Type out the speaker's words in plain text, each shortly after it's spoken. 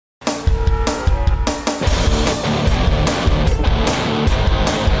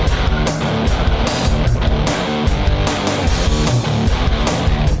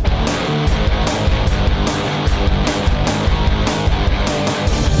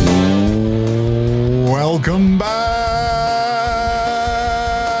Welcome back.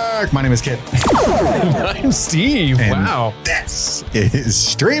 My name is Kit. I'm Steve. And wow. This is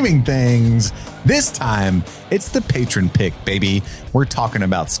Streaming Things. This time, it's the patron pick, baby. We're talking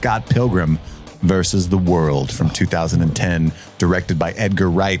about Scott Pilgrim versus the World from 2010, directed by Edgar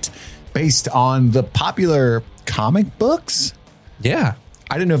Wright, based on the popular comic books. Yeah.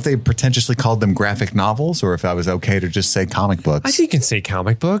 I didn't know if they pretentiously called them graphic novels or if I was okay to just say comic books. I think you can say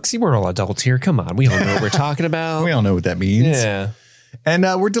comic books. We're all adults here. Come on. We all know what we're talking about. We all know what that means. Yeah. And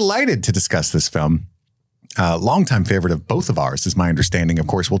we're delighted to discuss this film. Longtime favorite of both of ours is my understanding. Of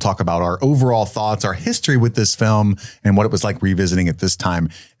course, we'll talk about our overall thoughts, our history with this film, and what it was like revisiting it this time.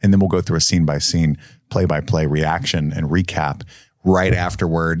 And then we'll go through a scene-by-scene, play-by-play reaction and recap right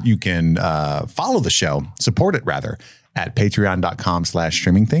afterward. You can follow the show, support it rather, at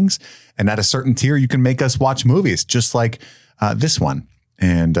patreon.com/streamingthings. And at a certain tier, you can make us watch movies just like this one.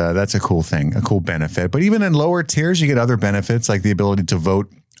 And that's a cool thing, a cool benefit. But even in lower tiers, you get other benefits like the ability to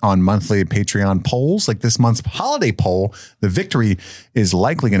vote on monthly Patreon polls. Like this month's holiday poll, the victory is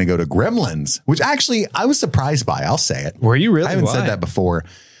likely going to go to Gremlins, which actually I was surprised by. I'll say it. Were you really? I haven't said that before.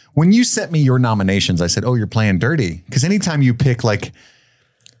 When you sent me your nominations, I said, oh, you're playing dirty. Because anytime you pick like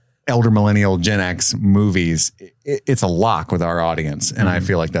elder millennial Gen X movies, it's a lock with our audience. And I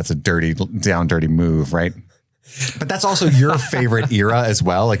feel like that's a dirty move, right? But that's also your favorite era as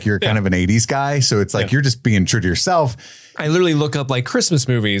well. Like you're kind of an 80s guy. So it's like you're just being true to yourself. I literally look up like Christmas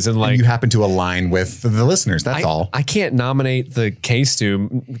movies and like. And you happen to align with the listeners. That's all. I can't nominate the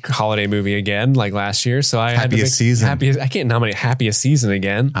K-Stu holiday movie again like last year. So I Happiest Season. I can't nominate Happiest Season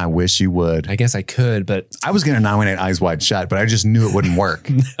again. I wish you would. I guess I could, but. I was going to nominate Eyes Wide Shut, but I just knew it wouldn't work.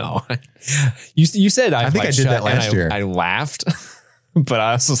 No. You said I think I did that last year. I laughed. But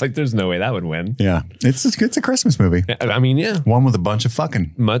I was like, there's no way that would win. Yeah. It's a Christmas movie. I mean, yeah. One with a bunch of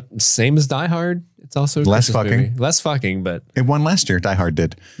fucking. Same as Die Hard. It's also a less Christmas fucking. movie. Less fucking, but. It won last year. Die Hard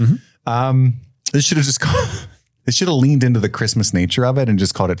did. It should have just called. It should have leaned into the Christmas nature of it and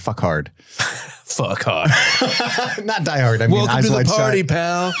just called it Fuck Hard. Fuck Hard. Not Die Hard. I mean, Welcome Eyes to Wide the party, Shut.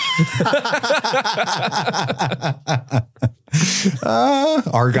 pal.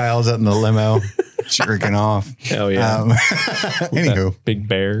 Argyle's out in the limo, jerking off. Hell yeah. Anywho, Big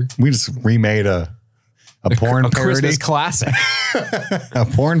Bear. we just remade a porn parody. Christmas classic. A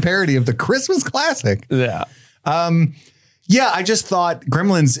porn parody of the Christmas classic. Yeah. Yeah, I just thought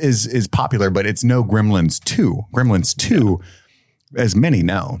Gremlins is popular, but it's no Gremlins 2. Gremlins 2, as many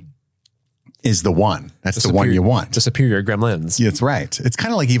know, is the one. That's the one you want. The superior Gremlins. Yeah, that's right. It's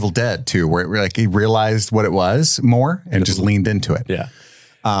kind of like Evil Dead too, where like he realized what it was more and just leaned into it. Yeah.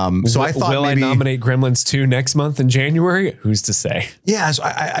 So I thought will maybe, I nominate Gremlins 2 next month in January? Who's to say? Yeah, so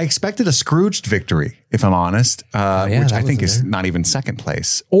I expected a Scrooged victory, if I'm honest, which I think is not even second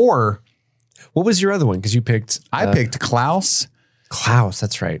place. Or what was your other one? Because you picked. I picked Klaus. Klaus,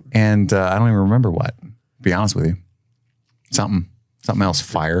 that's right. And I don't even remember what. To be honest with you, something else.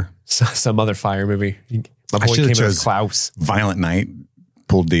 Fire. Some other fire movie. My boy came in as Klaus. Violent Night.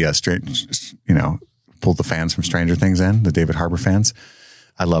 Pulled the pulled the fans from Stranger Things in, the David Harbour fans.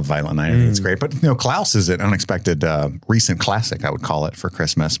 I love Violent Night. I think it's great. But Klaus is an unexpected recent classic, I would call it, for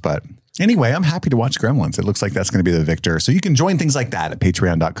Christmas. But anyway, I'm happy to watch Gremlins. It looks like that's going to be the victor. So you can join things like that at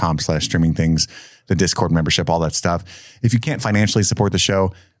patreon.com/streamingthings, the Discord membership, all that stuff. If you can't financially support the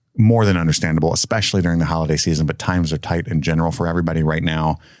show, more than understandable, especially during the holiday season, but times are tight in general for everybody right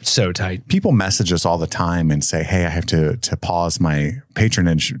now. So tight. People message us all the time and say, hey, I have to pause my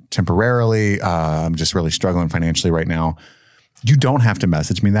patronage temporarily. I'm just really struggling financially right now. You don't have to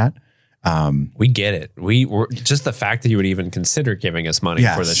message me that. We get it. We're just the fact that you would even consider giving us money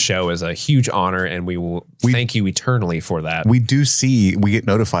for the show is a huge honor, and we will thank you eternally for that. We get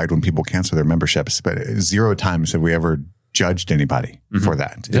notified when people cancel their memberships, but 0 times have we ever judged anybody for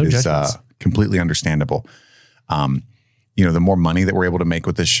that. No it is completely understandable. The more money that we're able to make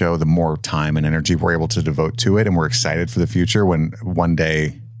with this show, the more time and energy we're able to devote to it. And we're excited for the future when one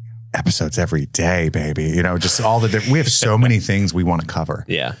day episodes every day, baby, just all we have so many things we want to cover.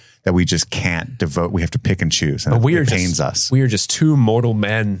 Yeah. That we just can't devote. We have to pick and choose. And it pains us. We are just two mortal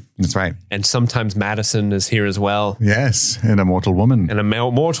men. That's right. And sometimes Madison is here as well. Yes. And a mortal woman. And a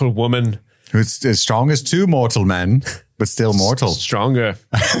mortal woman. Who's as strong as 2 mortal men, but still mortal. Stronger.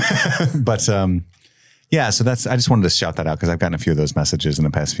 But so I just wanted to shout that out because I've gotten a few of those messages in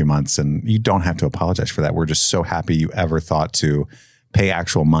the past few months, and you don't have to apologize for that. We're just so happy you ever thought to pay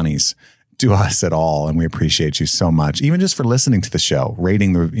actual monies to us at all. And we appreciate you so much, even just for listening to the show,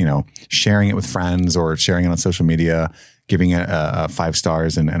 rating sharing it with friends or sharing it on social media, giving it 5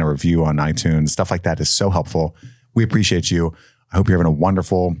 stars and a review on iTunes. Stuff like that is so helpful. We appreciate you. I hope you're having a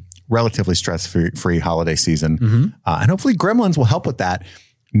wonderful relatively stress-free holiday season. And hopefully Gremlins will help with that.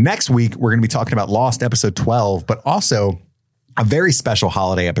 Next week, we're going to be talking about Lost episode 12, but also a very special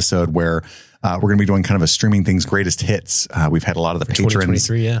holiday episode where we're going to be doing kind of a Streaming Things greatest hits. We've had a lot of the patrons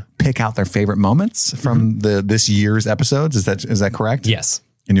pick out their favorite moments from this year's episodes. Is that correct? Yes.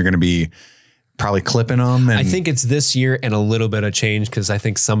 And you're going to be probably clipping them. And I think it's this year and a little bit of change because I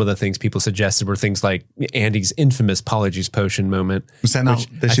think some of the things people suggested were things like Andy's infamous Polyjuice Potion moment. Was that not this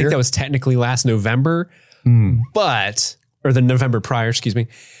year? I think that was technically last November, or the November prior, excuse me.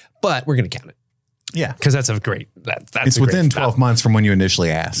 But we're going to count it. Yeah. Because that's a great, that's it's within 12 months from when you initially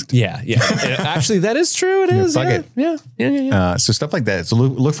asked. Yeah. Actually, that is true. It is. Yeah. So stuff like that. So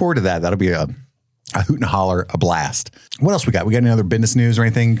look forward to that. That'll be a hoot and a holler, a blast. What else we got? We got any other business news or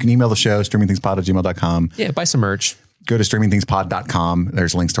anything? You can email the show, streamingthingspod@gmail.com. Yeah, buy some merch. Go to streamingthingspod.com.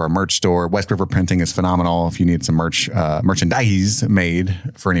 There's links to our merch store. West River Printing is phenomenal. If you need some merchandise made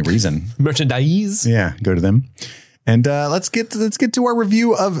for any reason. Merchandise? Yeah, go to them. And let's get to our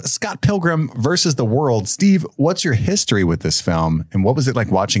review of Scott Pilgrim versus the World. Steve, what's your history with this film, and what was it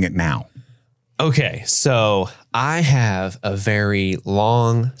like watching it now? Okay, so I have a very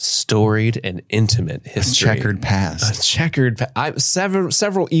long, storied, and intimate history. A checkered past.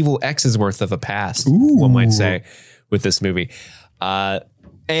 Several evil X's worth of a past, one might say, with this movie. Let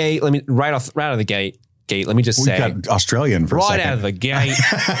me right out of the gate. Let me just say, got Australian for a second. Right out of the gate.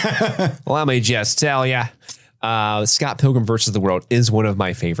 Let me just tell you, Scott Pilgrim versus the World is one of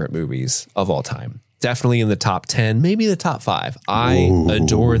my favorite movies of all time. Definitely in the top 10, maybe the top 5. I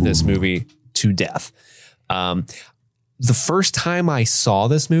adore this movie to death. The first time I saw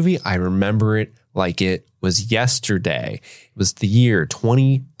this movie, I remember it like it was yesterday. It was the year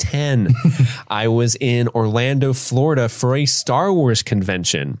 2010. I was in Orlando, Florida for a Star Wars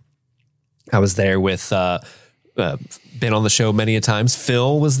convention. I was there with, been on the show many a times.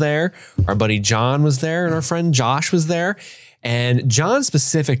 Phil was there. Our buddy John was there. And our friend Josh was there. And John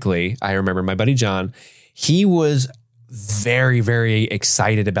specifically, I remember my buddy John, he was very, very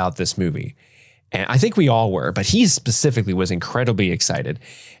excited about this movie. And I think we all were, but he specifically was incredibly excited.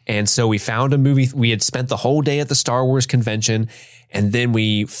 And so we found a movie. We had spent the whole day at the Star Wars convention, and then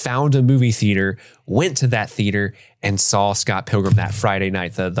we found a movie theater, went to that theater, and saw Scott Pilgrim that Friday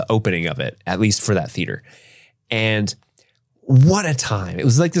night, the opening of it, at least for that theater. And what a time. It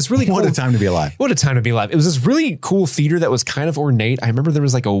was like this really cool. What a time to be alive. What a time to be alive. It was this really cool theater that was kind of ornate. I remember there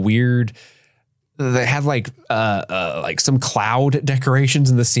was like a weird... They had like some cloud decorations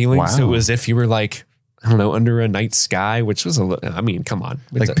in the ceiling. Wow. So it was if you were like, I don't know, under a night sky, which was I mean, come on.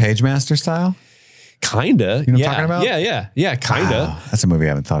 Like Pagemaster style? Kinda. You know what I'm talking about? Yeah, kinda. Wow. That's a movie I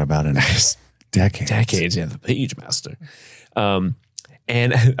haven't thought about in decades. Yeah, the Pagemaster.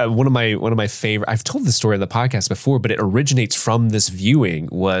 And one of my favorite, I've told this story on the podcast before, but it originates from this viewing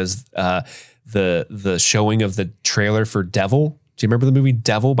was the showing of the trailer for Devil. Do you remember the movie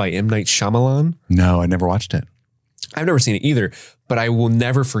Devil by M. Night Shyamalan? No, I never watched it. I've never seen it either, but I will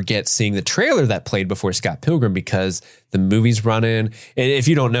never forget seeing the trailer that played before Scott Pilgrim because the movie's running. And if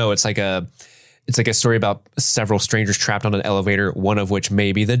you don't know, it's like a story about several strangers trapped on an elevator, one of which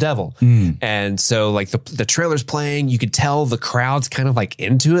may be the devil. And so like the trailer's playing, you could tell the crowd's kind of like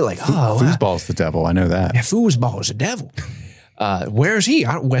into it. Like, foosball's the devil. I know that. Yeah, foosball's the devil. Where is he?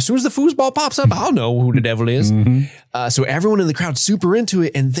 As soon as the foosball pops up, I'll know who the devil is. So everyone in the crowd super into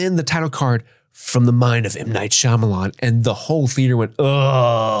it. And then the title card, From the Mind of M. Night Shyamalan. And the whole theater went,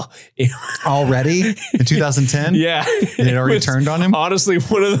 ugh. Already? In 2010? Yeah. And it already turned on him? Honestly,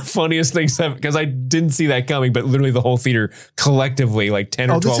 one of the funniest things, because I didn't see that coming, but literally the whole theater collectively, like 10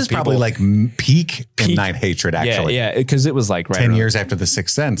 or 12 people. This is probably like peak M. Night hatred, actually. Yeah, because it was like 10 years after The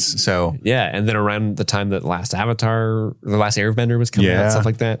Sixth Sense. So yeah, and then around the time that last Avatar, The Last Airbender was coming out, stuff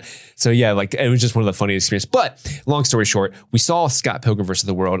like that. So yeah, like it was just one of the funniest experiences. But long story short, we saw Scott Pilgrim versus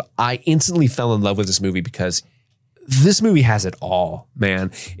the World. I instantly fell in love with this movie because this movie has it all,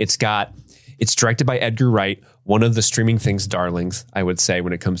 man. It's directed by Edgar Wright, one of the Streaming Things darlings, I would say,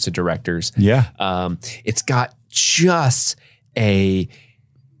 when it comes to directors. Yeah. It's got just a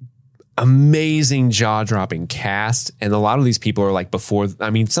amazing jaw-dropping cast. And a lot of these people are like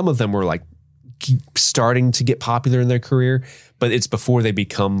some of them were like starting to get popular in their career, but it's before they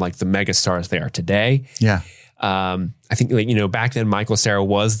become like the mega stars they are today. Yeah. I think, back then Michael Cera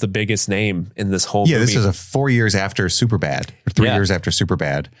was the biggest name in this whole movie. Yeah, this is 4 years after Superbad, or 3 years after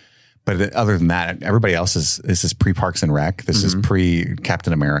Superbad. But other than that, everybody else this is pre-Parks and Rec. This is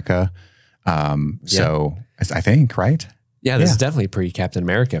pre-Captain America. So I think, right? Yeah, this is definitely pre-Captain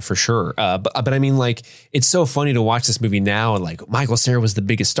America for sure. But I mean, like, it's so funny to watch this movie now. And like, Michael Cera was the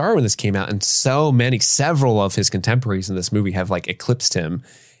biggest star when this came out. And several of his contemporaries in this movie have like eclipsed him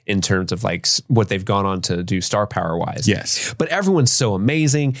in terms of like what they've gone on to do star power wise. Yes. But everyone's so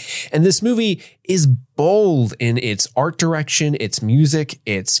amazing. And this movie is bold in its art direction, its music,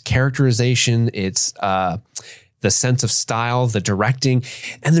 its characterization, its the sense of style, the directing.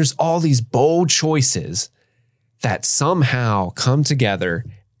 And there's all these bold choices that somehow come together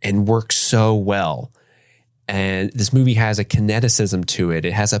and work so well. And this movie has a kineticism to it.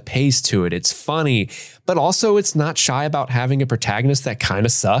 It has a pace to it. It's funny, but also it's not shy about having a protagonist that kind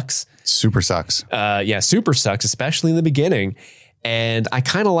of sucks. Super sucks. Super sucks, especially in the beginning. And I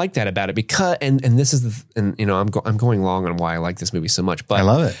kind of like that about it because, and this is, and you know, I'm going long on why I like this movie so much, but I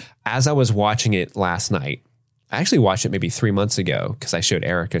love it. As I was watching it last night, I actually watched it maybe 3 months ago because I showed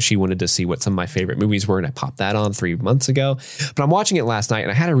Erica. She wanted to see what some of my favorite movies were, and I popped that on 3 months ago. But I'm watching it last night,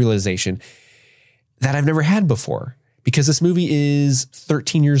 and I had a realization that I've never had before because this movie is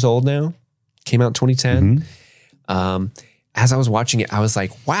 13 years old now. Came out in 2010. As I was watching it, I was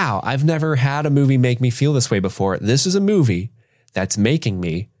like, wow, I've never had a movie make me feel this way before. This is a movie that's making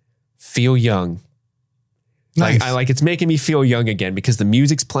me feel young. Nice. Like it's making me feel young again because the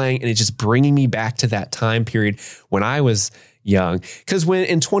music's playing and it's just bringing me back to that time period when I was young. Because when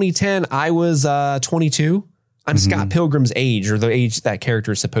in 2010, I was 22. I'm Scott Pilgrim's age, or the age that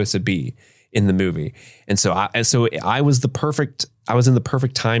character is supposed to be in the movie. And so I was in the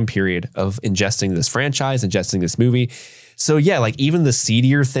perfect time period of ingesting this franchise, ingesting this movie. So yeah, like even the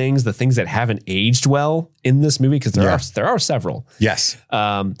seedier things, the things that haven't aged well in this movie, because there are several. Yes.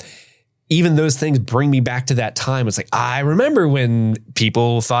 Even those things bring me back to that time. It's like, I remember when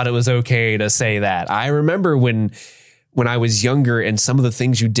people thought it was okay to say that. I remember when I was younger and some of the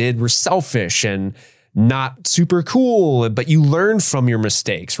things you did were selfish and not super cool, but you learned from your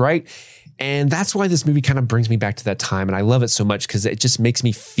mistakes, right? And that's why this movie kind of brings me back to that time. And I love it so much because it just makes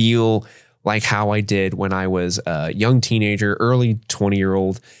me feel like how I did when I was a young teenager, early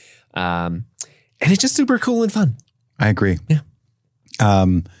 20-year-old. And it's just super cool and fun. I agree. Yeah.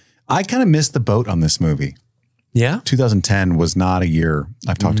 I kind of missed the boat on this movie. Yeah. 2010 was not a year.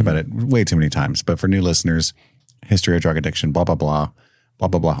 I've talked about it way too many times, but for new listeners, history of drug addiction, blah, blah, blah, blah,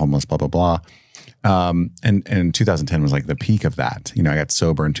 blah, blah, homeless, blah, blah, blah. And 2010 was like the peak of that. You know, I got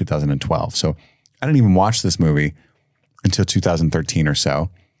sober in 2012. So I didn't even watch this movie until 2013 or so.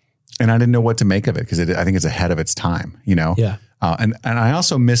 And I didn't know what to make of it because I think it's ahead of its time, you know? Yeah. And I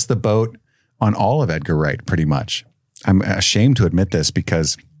also missed the boat on all of Edgar Wright pretty much. I'm ashamed to admit this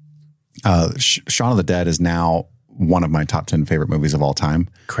because Shaun of the Dead is now one of my top 10 favorite movies of all time.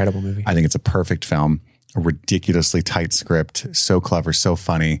 Incredible movie. I think it's a perfect film, a ridiculously tight script, so clever, so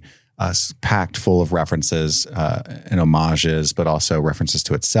funny, packed full of references and homages, but also references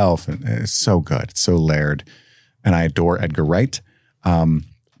to itself. And it's so good. It's so layered. And I adore Edgar Wright.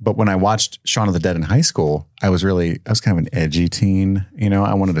 But when I watched Shaun of the Dead in high school, I was kind of an edgy teen. You know,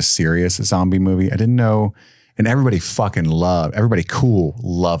 I wanted a serious zombie movie. I didn't know. And everybody cool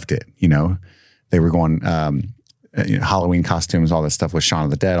loved it. You know, they were going, Halloween costumes, all this stuff with Shaun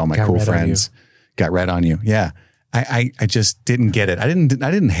of the Dead. All my cool friends got red on you. Yeah. I just didn't get it. I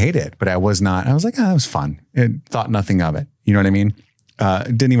didn't hate it, but I was like, it was fun. Thought nothing of it. You know what I mean?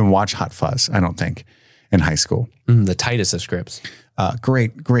 Didn't even watch Hot Fuzz, I don't think, in high school. The tightest of scripts.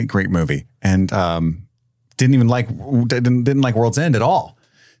 Great movie. And didn't like World's End at all.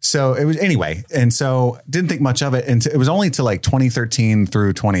 So it was anyway. And so didn't think much of it. And it was only to like 2013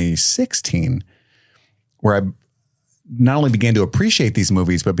 through 2016 where I not only began to appreciate these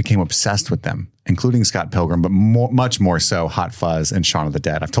movies, but became obsessed with them, including Scott Pilgrim, but much more so Hot Fuzz and Shaun of the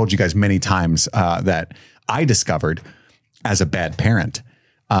Dead. I've told you guys many times that I discovered as a bad parent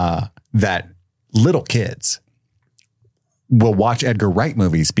that little kids will watch Edgar Wright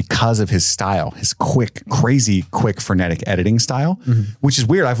movies because of his style, his crazy quick, frenetic editing style, which is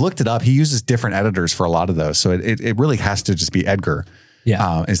weird. I've looked it up. He uses different editors for a lot of those. So it really has to just be Edgar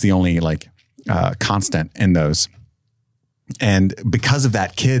is the only constant in those. And because of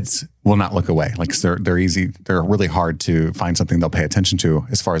that, kids will not look away. Like they're easy. They're really hard to find something they'll pay attention to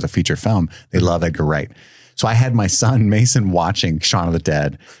as far as a feature film. They love Edgar Wright. So I had my son Mason watching Shaun of the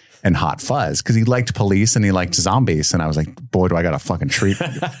Dead and Hot Fuzz because he liked police and he liked zombies. And I was like, boy, do I got a fucking treat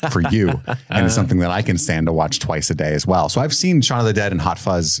for you. And it's something that I can stand to watch twice a day as well. So I've seen Shaun of the Dead and Hot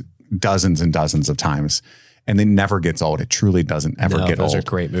Fuzz dozens and dozens of times. And it never gets old. It truly doesn't ever get old. Those are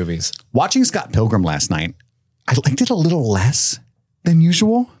great movies. Watching Scott Pilgrim last night, I liked it a little less than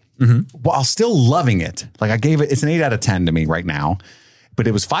usual while still loving it. Like it's an 8 out of 10 to me right now, but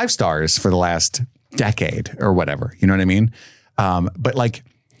it was 5 stars for the last decade or whatever. You know what I mean? But like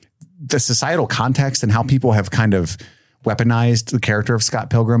the societal context and how people have kind of weaponized the character of Scott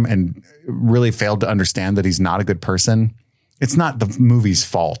Pilgrim and really failed to understand that he's not a good person it's not the movie's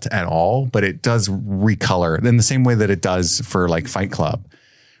fault at all, but it does recolor in the same way that it does for like Fight Club,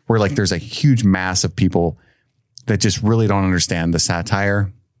 where like there's a huge mass of people that just really don't understand the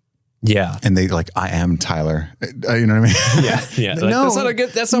satire. Yeah. And they like, I am Tyler. You know what I mean? Yeah. Yeah. Like, No. that's not a good,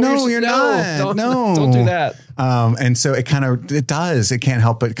 that's not No, what you're not. No. Don't do that. And so it can't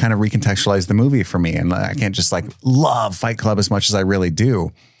help but kind of recontextualize the movie for me. And I can't just like love Fight Club as much as I really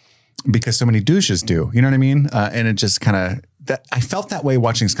do because so many douches do, you know what I mean? And it just kind of, I felt that way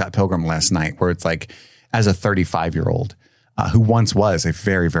watching Scott Pilgrim last night, where it's like, as a 35-year-old who once was a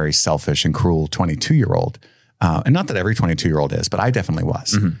very, very selfish and cruel 22-year-old. And not that every 22-year-old is, but I definitely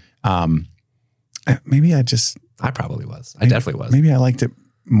was. Maybe I probably was. I definitely was. Maybe I liked it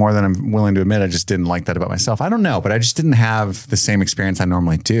more than I'm willing to admit. I just didn't like that about myself. I don't know, but I just didn't have the same experience I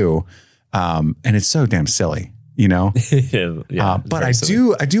normally do. And it's so damn silly, you know? But I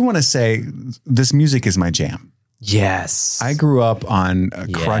do want to say this music is my jam. Yes. I grew up on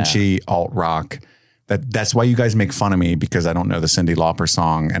crunchy alt rock. That's why you guys make fun of me, because I don't know the Cyndi Lauper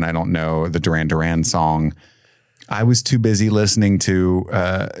song and I don't know the Duran Duran song. I was too busy listening to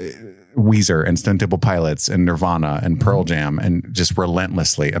Weezer and Stone Temple Pilots and Nirvana and Pearl Jam and just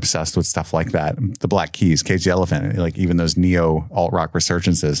relentlessly obsessed with stuff like that. The Black Keys, Cage the Elephant, like even those neo alt rock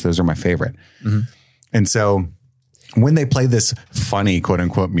resurgences, those are my favorite. And so when they play this funny quote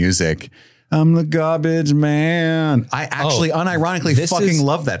unquote music, I'm the garbage man, I actually unironically fucking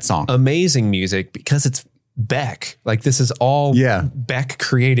love that song. Amazing music because it's Beck. Like this is all Beck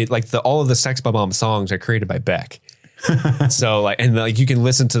created. Like all of the Sex Bomb songs are created by Beck. So like, and like you can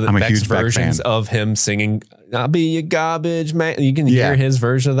listen to the Beck's versions of him singing "I'll be your garbage man." You can hear his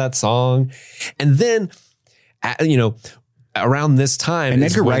version of that song, and then around this time, and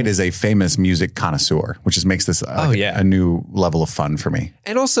Edgar Wright is a famous music connoisseur, which just makes this a new level of fun for me.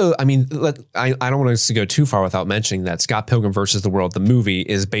 And also, I mean, I don't want us to go too far without mentioning that Scott Pilgrim versus the World, the movie,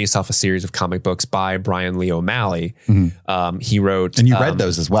 is based off a series of comic books by Brian Lee O'Malley. He wrote, and you read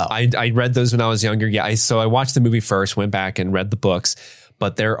those as well. I read those when I was younger. Yeah, so I watched the movie first, went back and read the books,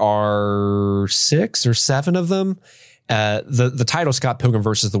 but there are 6 or 7 of them. The title Scott Pilgrim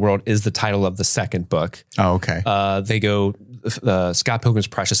versus the World is the title of the second book. Oh, okay. They go Scott Pilgrim's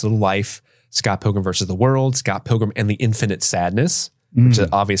Precious Little Life, Scott Pilgrim versus the World, Scott Pilgrim and the Infinite Sadness, which is an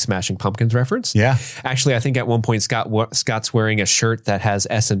obvious Smashing Pumpkins reference. Yeah. Actually, I think at one point Scott's wearing a shirt that has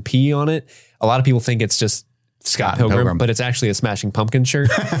S&P on it. A lot of people think it's just Scott Pilgrim, but it's actually a Smashing Pumpkins shirt.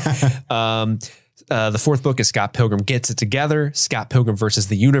 The fourth book is Scott Pilgrim Gets It Together, Scott Pilgrim versus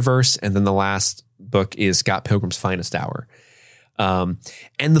the Universe, and then the last book is Scott Pilgrim's Finest Hour. And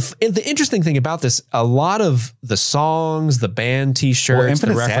the interesting thing about this, a lot of the songs, the band T-shirts,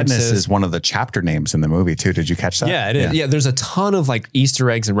 Infinite the references, Sadness is one of the chapter names in the movie too. Did you catch that? Yeah, it is. Yeah, there's a ton of like Easter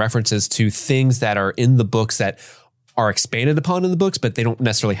eggs and references to things that are in the books that are expanded upon in the books, but they don't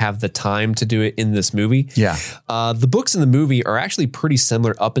necessarily have the time to do it in this movie. Yeah. The books in the movie are actually pretty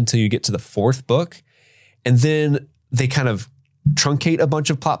similar up until you get to the fourth book. And then they kind of truncate a bunch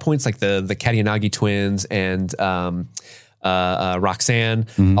of plot points like the Kadianagi twins and Roxanne.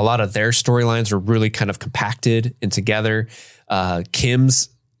 A lot of their storylines are really kind of compacted and together. Kim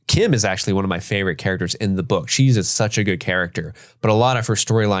is actually one of my favorite characters in the book. She's such a good character, but a lot of her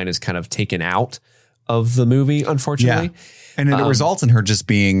storyline is kind of taken out of the movie, unfortunately. Yeah. And it results in her just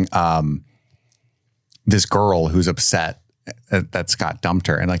being this girl who's upset that Scott dumped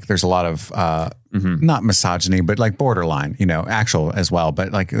her. And like, there's a lot of not misogyny, but like borderline, actual as well.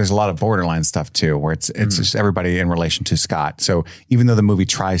 But like, there's a lot of borderline stuff too, where it's just everybody in relation to Scott. So even though the movie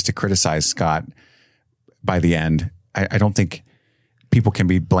tries to criticize Scott by the end, I don't think people can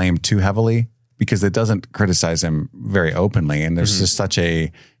be blamed too heavily because it doesn't criticize him very openly. And there's just such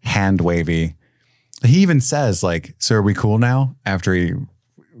a hand wavy. He even says like, so are we cool now? After he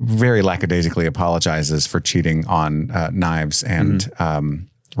very lackadaisically apologizes for cheating on Knives and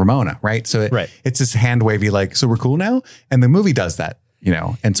Ramona, right? So it's this hand wavy, like, so we're cool now? And the movie does that,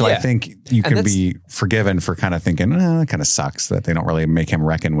 And so I think you can be forgiven for kind of thinking, it kind of sucks that they don't really make him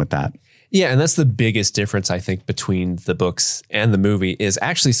reckon with that. Yeah, and that's the biggest difference, I think, between the books and the movie is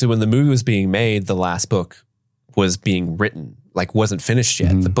actually, so when the movie was being made, the last book was being written, like wasn't finished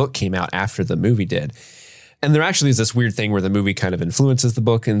yet. The book came out after the movie did. And there actually is this weird thing where the movie kind of influences the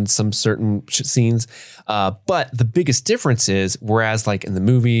book in some certain scenes. But the biggest difference is, whereas like in the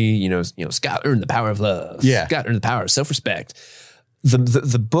movie, Scott earned the power of love. Yeah. Scott earned the power of self-respect.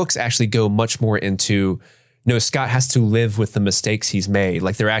 The books actually go much more into, Scott has to live with the mistakes he's made.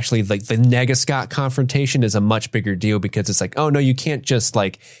 Like they're actually like the Nega Scott confrontation is a much bigger deal because it's like, oh no, you can't just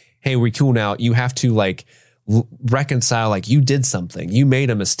like, hey, we're cool now. You have to like reconcile, like, you did something, you made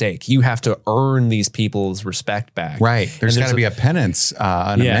a mistake, you have to earn these people's respect back. Right. There's got to be a penance,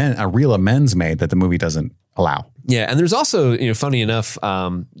 a real amends made that the movie doesn't allow. Yeah. And there's also, funny enough,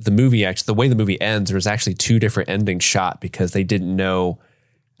 the movie, actually, the way the movie ends, there's actually 2 different endings shot because they didn't know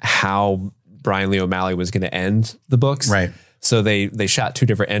how Brian Lee O'Malley was going to end the books. Right. So they shot 2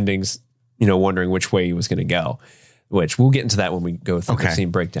 different endings, wondering which way he was going to go, which we'll get into that when we go through the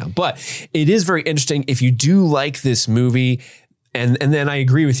scene breakdown. But it is very interesting. If you do like this movie, and then I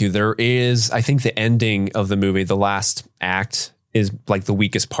agree with you, there is, I think the ending of the movie, the last act, is like the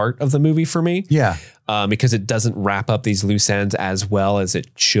weakest part of the movie for me. Yeah. Because it doesn't wrap up these loose ends as well as it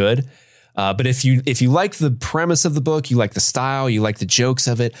should. But if you like the premise of the book, you like the style, you like the jokes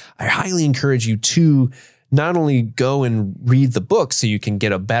of it, I highly encourage you to not only go and read the book so you can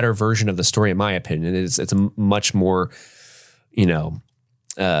get a better version of the story. In my opinion, it's a much more,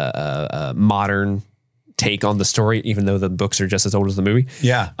 modern take on the story, even though the books are just as old as the movie.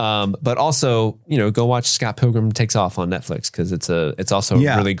 Yeah. But also, go watch Scott Pilgrim Takes Off on Netflix, because it's also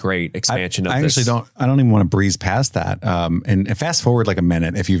a really great expansion of this. I don't even want to breeze past that. And fast forward like a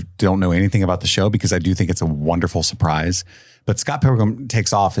minute if you don't know anything about the show, because I do think it's a wonderful surprise. But Scott Pilgrim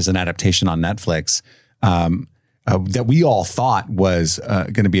Takes Off is an adaptation on Netflix that we all thought was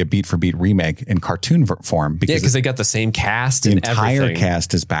going to be a beat for beat remake in cartoon form. Because they got the same cast. The and entire everything.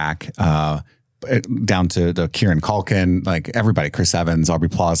 cast is back. Down to the Kieran Culkin, like everybody, Chris Evans, Aubrey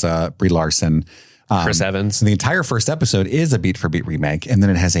Plaza, Brie Larson, Chris Evans. The entire first episode is a beat for beat remake. And then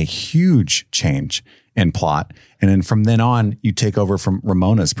it has a huge change in plot. And then from then on, you take over from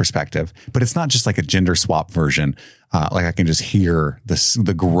Ramona's perspective, but it's not just like a gender swap version. Like I can just hear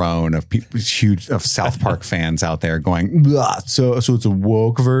the groan of people, of South Park fans out there going, so it's a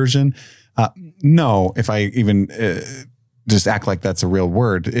woke version. No, if I even, just act like that's a real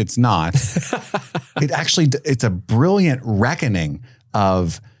word. It's not. It's a brilliant reckoning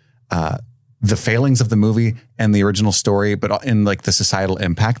of the failings of the movie and the original story, but in like the societal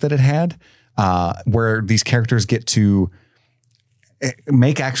impact that it had, where these characters get to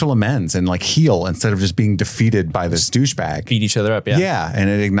make actual amends and like heal instead of just being defeated by this douchebag. Beat each other up. Yeah. Yeah. And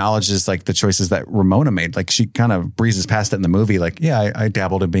it acknowledges like the choices that Ramona made. Like she kind of breezes past it in the movie. Like, yeah, I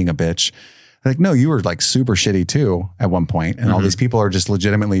dabbled in being a bitch. Like, no, you were like super shitty too at one point. And all these people are just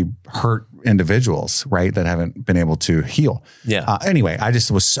legitimately hurt individuals, right? That haven't been able to heal. Yeah. Anyway, I just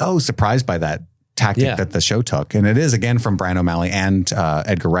was so surprised by that tactic that the show took. And it is again from Brian O'Malley and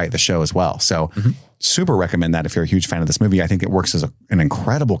Edgar Wright, the show as well. So super recommend that if you're a huge fan of this movie. I think it works as an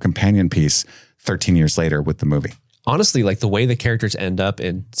incredible companion piece 13 years later with the movie. Honestly, like the way the characters end up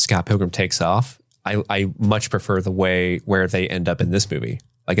in Scott Pilgrim Takes Off, I much prefer the way where they end up in this movie.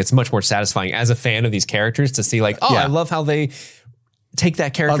 Like it's much more satisfying as a fan of these characters to see like, I love how they take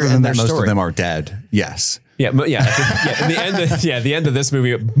that character. Other than and that, their most story. of them are dead. Yes. Yeah. In the end of this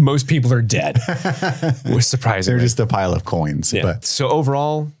movie, most people are dead. Which surprising. They're just a pile of coins. Yeah. But so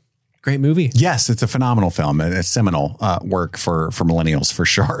overall, great movie. Yes, it's a phenomenal film. It's seminal work for millennials for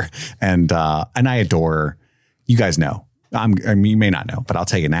sure. And I adore. You guys know. You may not know, but I'll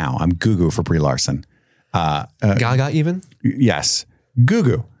tell you now. I'm goo-goo for Brie Larson. Gaga even? Yes.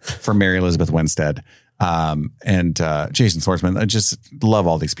 Goo-goo for Mary Elizabeth Winstead and Jason Schwartzman. I just love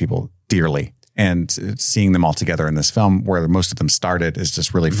all these people dearly. And seeing them all together in this film where most of them started is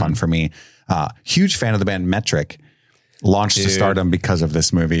just really fun for me. Huge fan of the band Metric. Launched to stardom because of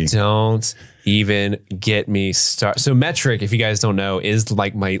this movie. Don't even get me started. So Metric, if you guys don't know, is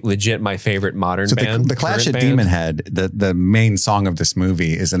like my favorite modern band. The Clash at Demon Head, the main song of this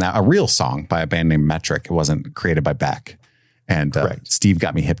movie is a real song by a band named Metric. It wasn't created by Beck. And Steve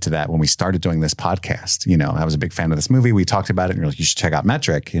got me hip to that when we started doing this podcast. I was a big fan of this movie. We talked about it and you're like, you should check out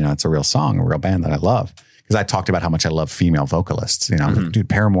Metric. It's a real song, a real band that I love. Because I talked about how much I love female vocalists. I'm like, dude,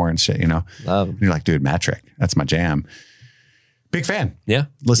 Paramore and shit, Love them. And you're like, dude, Metric, that's my jam. Big fan. Yeah.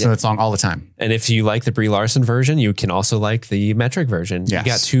 Listen to that song all the time. And if you like the Brie Larson version, you can also like the Metric version. Yes.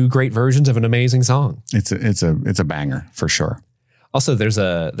 You got 2 great versions of an amazing song. It's a banger for sure. Also, there's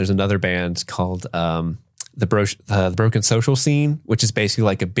another band called the Broken Social Scene, which is basically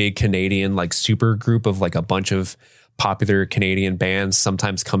like a big Canadian like super group of like a bunch of popular Canadian bands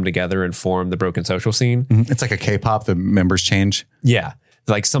sometimes come together and form the Broken Social Scene. Mm-hmm. It's like a K-pop, the members change. Yeah.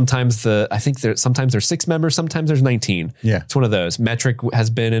 Like sometimes sometimes there's 6 members, sometimes there's 19. Yeah. It's one of those. Metric has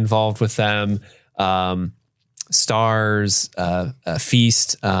been involved with them. Stars,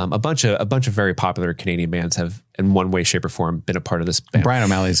 Feast, a bunch of very popular Canadian bands have in one way, shape or form been a part of this band. Brian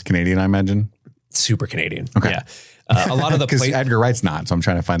O'Malley's Canadian, I imagine. Super Canadian. Okay. Yeah. A lot of the because Edgar Wright's not, so I'm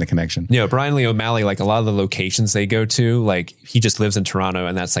trying to find the connection. Brian Lee O'Malley, like a lot of the locations they go to, like he just lives in Toronto,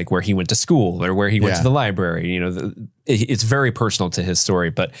 and that's like where he went to school or where he went to the library. It's very personal to his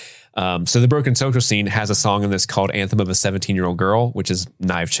story. But so the Broken Social Scene has a song in this called "Anthem of a 17-Year-Old Girl," which is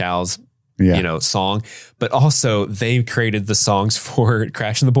Knife Chow's song. But also they created the songs for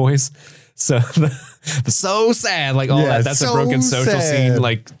Crash and the Boys. So the so sad, like all that. That's so a Broken Social Scene.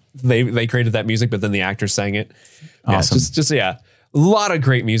 Like they created that music, but then the actors sang it. Awesome. Just a lot of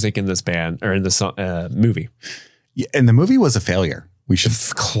great music in this band or in this movie. Yeah, and the movie was a failure.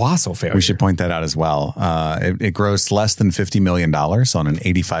 Colossal failure. We should point that out as well. It grossed less than $50 million on an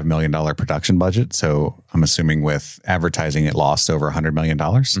 $85 million production budget. So I'm assuming with advertising, it lost over $100 million.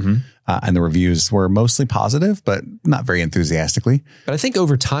 Mm-hmm. And the reviews were mostly positive, but not very enthusiastically. But I think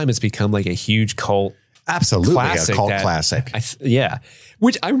over time, it's become like a huge cult. Absolutely. Classic a cult classic.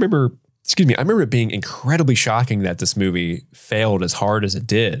 Which I remember it being incredibly shocking that this movie failed as hard as it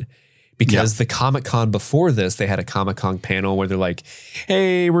did. Because the Comic-Con before this, they had a Comic-Con panel where they're like,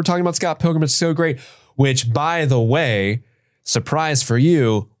 hey, we're talking about Scott Pilgrim. It's so great. Which, by the way, surprise for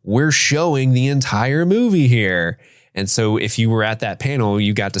you, we're showing the entire movie here. And so if you were at that panel,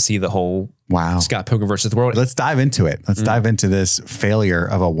 you got to see the whole Scott Pilgrim versus the World. Let's dive into it. Let's dive into this failure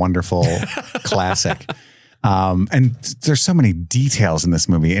of a wonderful classic. And there's so many details in this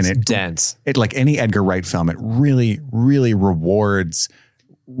movie. And it's dense. It like any Edgar Wright film, it really, really rewards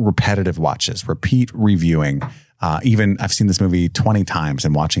repetitive watches, repeat reviewing. Even I've seen this movie 20 times,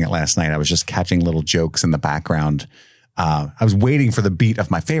 and watching it last night, I was just catching little jokes in the background. I was waiting for the beat of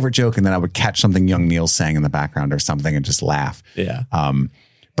my favorite joke, and then I would catch something young Neil saying in the background or something and just laugh. Yeah.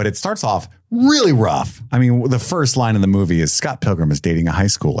 But it starts off really rough. I mean, the first line of the movie is Scott Pilgrim is dating a high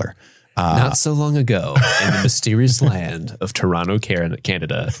schooler. Not so long ago, in the mysterious land of Toronto,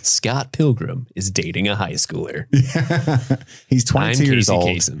 Canada, Scott Pilgrim is dating a high schooler. He's 22 years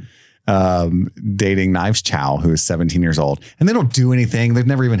old, dating Knives Chow, who is 17 years old. And they don't do anything. They've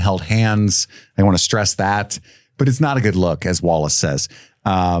never even held hands. I want to stress that. But it's not a good look, as Wallace says.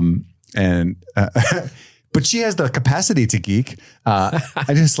 But she has the capacity to geek. I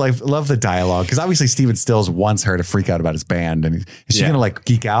just love the dialogue, because obviously Steven Stills wants her to freak out about his band, and is she gonna like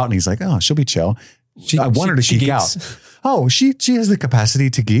geek out? And he's like, oh, she'll be chill. I want her to geek out. Oh, she has the capacity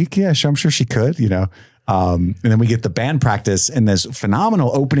to geek. Yeah, I'm sure she could. And then we get the band practice and this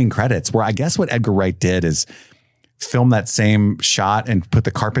phenomenal opening credits, where I guess what Edgar Wright did is film that same shot and put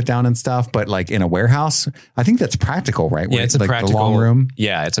the carpet down and stuff, but like in a warehouse. I think that's practical, right? Yeah, it's a like practical the long room.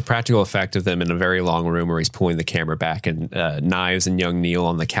 Yeah, it's a practical effect of them in a very long room where he's pulling the camera back, and Knives and young Neil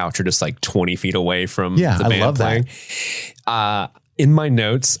on the couch are just like 20 feet away from the band I love playing. That. In my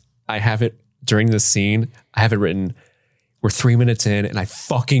notes, I have it during this scene. I have it written, we're 3 minutes in, and I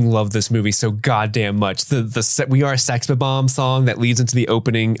fucking love this movie so goddamn much. The We Are Sex Bomb song that leads into the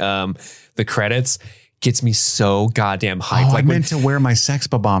opening, the credits, gets me so goddamn hyped. Oh, I meant to wear my Sex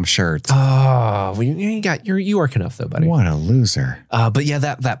Bomb shirt. Oh, well, you work enough though, buddy. What a loser. But yeah,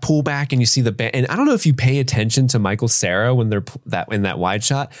 that pullback, and you see the band, and I don't know if you pay attention to Michael Cera when they're in that wide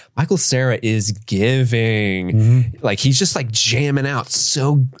shot. Michael Cera is giving, like he's just like jamming out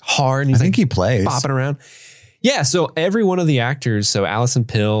so hard. And he's he plays bopping around. Yeah. So every one of the actors, so Alison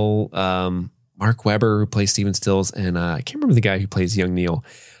Pill, Mark Webber, who plays Steven Stills, and I can't remember the guy who plays young Neil.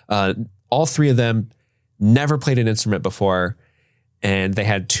 All three of them never played an instrument before, and they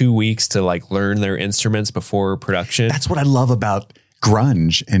had 2 weeks to like learn their instruments before production. That's what I love about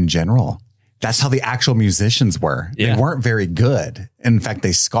grunge in general. That's how the actual musicians were. Yeah. They weren't very good. In fact,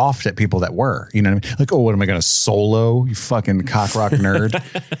 they scoffed at people that were, you know what I mean? Like, oh, what am I going to solo? You fucking cock rock nerd.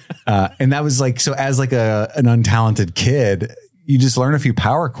 And that was like, so as like an untalented kid, you just learn a few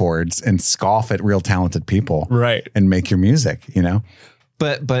power chords and scoff at real talented people. Right. And make your music, you know?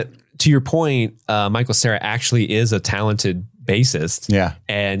 But to your point, Michael Cera actually is a talented bassist. Yeah.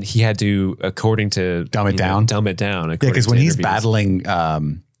 And he had to, according to dumb it down. Yeah, because when he's battling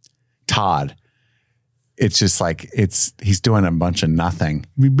Todd, it's just like he's doing a bunch of nothing.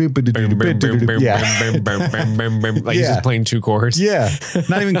 Like he's just playing two chords. Yeah.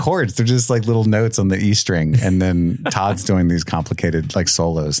 Not even chords. They're just like little notes on the E string. And then Todd's doing these complicated like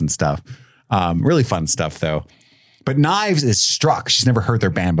solos and stuff. Really fun stuff though. But Knives is struck. She's never heard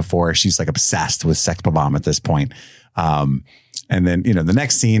their band before. She's like obsessed with Sex Bomb at this point. And then, you know, the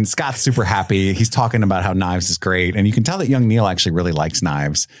next scene, Scott's super happy. He's talking about how Knives is great. And you can tell that young Neil actually really likes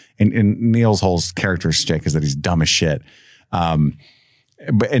Knives. And Neil's whole character shtick is that he's dumb as shit.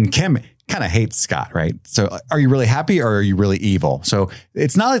 But Kim kind of hates Scott, right? So are you really happy or are you really evil? So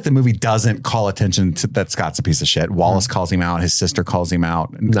it's not like the movie doesn't call attention to that Scott's a piece of shit. Wallace calls him out. His sister calls him out.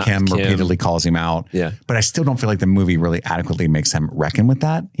 And Kim repeatedly calls him out. Yeah. But I still don't feel like the movie really adequately makes him reckon with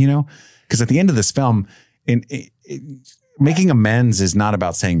that, you know? Because at the end of this film, making amends is not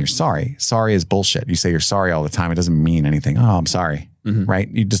about saying you're sorry. Sorry is bullshit. You say you're sorry all the time. It doesn't mean anything. Oh, I'm sorry. Right?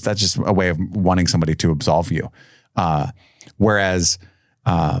 That's just a way of wanting somebody to absolve you. Whereas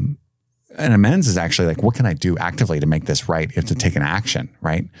an amends is actually like, what can I do actively to make this right? You have to take an action,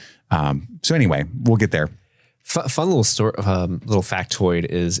 right? So anyway, we'll get there. Fun little story, little factoid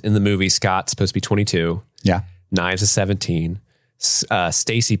is in the movie, Scott's supposed to be 22. Yeah. Knives is 17.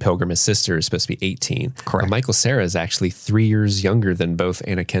 Stacy Pilgrim, his sister, is supposed to be 18. Correct. And Michael Cera is actually 3 years younger than both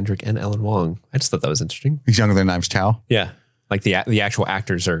Anna Kendrick and Ellen Wong. I just thought that was interesting. He's younger than Knives Chow. Yeah. Like the actual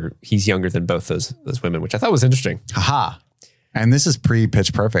actors he's younger than both those women, which I thought was interesting. Haha. And this is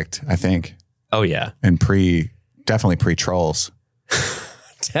pre-Pitch Perfect, I think. Oh, yeah. And definitely pre-Trolls.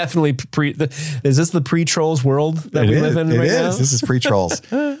 Definitely is this the pre-Trolls world that we live in right now? This is pre-Trolls.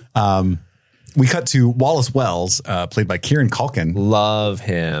 We cut to Wallace Wells, played by Kieran Culkin. Love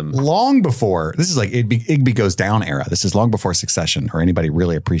him. Long before, this is like Igby Goes Down era. This is long before Succession or anybody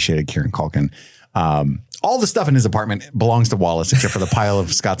really appreciated Kieran Culkin. All the stuff in his apartment belongs to Wallace except for the pile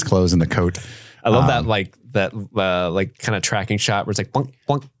of Scott's clothes and the coat. I love that kind of tracking shot where it's like blunk,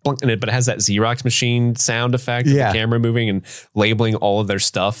 blunk, blunk, but it has that Xerox machine sound effect of the camera moving and labeling all of their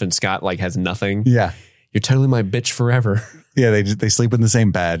stuff, and Scott like has nothing. Yeah. You're totally my bitch forever. Yeah, they sleep in the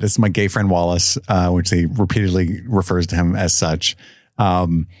same bed. It's my gay friend Wallace, which he repeatedly refers to him as such.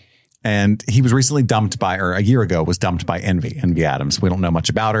 And he was recently a year ago, was dumped by Envy Adams. We don't know much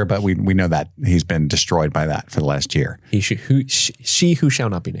about her, but we know that he's been destroyed by that for the last year. She who shall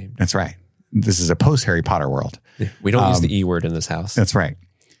not be named. That's right. This is a post-Harry Potter world. We don't use the E word in this house. That's right.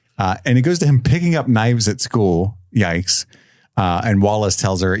 And it goes to him picking up knives at school. Yikes. And Wallace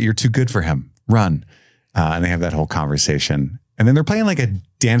tells her, you're too good for him. Run. And they have that whole conversation. And then they're playing like a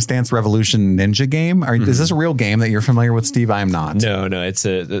Dance Dance Revolution ninja game. Is this a real game that you're familiar with, Steve? I am not. No,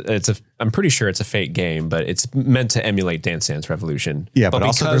 I'm pretty sure it's a fake game, but it's meant to emulate Dance Dance Revolution. Yeah, but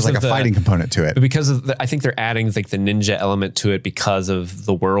also there's like a fighting component to it. But because of I think they're adding like the ninja element to it because of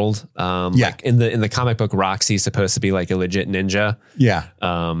the world. Like in the comic book, Roxy's supposed to be like a legit ninja. Yeah.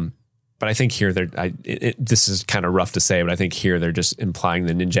 But I think here this is kind of rough to say, but I think here they're just implying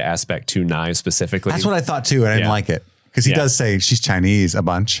the ninja aspect to knives specifically. That's what I thought too, and I didn't like it. Because he does say she's Chinese a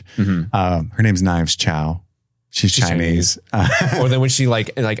bunch. Her name's Knives Chow. She's Chinese. Or then when she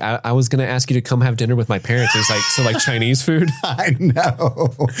like I was going to ask you to come have dinner with my parents. It's like, so like Chinese food. I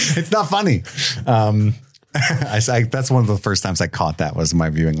know. It's not funny. That's one of the first times I caught that was my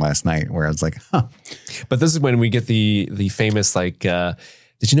viewing last night where I was like, huh. But this is when we get the famous like, did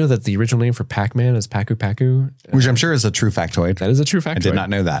you know that the original name for Pac-Man is Paku Paku? Which I'm sure is a true factoid. That is a true factoid. I did not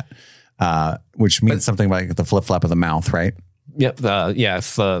know that. Which means something like the flip flap of the mouth, right? Yep.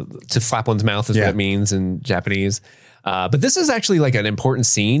 To flap one's mouth is what it means in Japanese. But this is actually like an important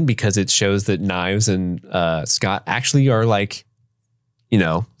scene because it shows that Knives and Scott actually are like,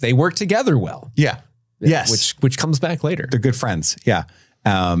 they work together well. Yeah. Yes. Which comes back later. They're good friends. Yeah.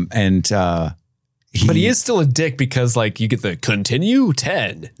 But he is still a dick because like you get the continue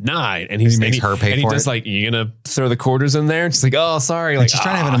 10, 9 and he makes her pay for it. And he does like, you gonna throw the quarters in there? And she's like, oh, sorry. Like she's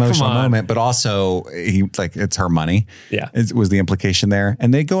trying to have an emotional moment, but also it's her money. Yeah. It was the implication there.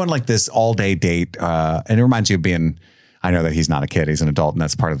 And they go on like this all day date. And it reminds you of I know that he's not a kid, he's an adult, and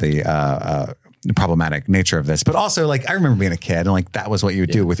that's part of the problematic nature of this. But also like, I remember being a kid and like, that was what you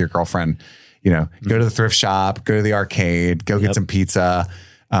would do with your girlfriend, go to the thrift shop, go to the arcade, go get some pizza.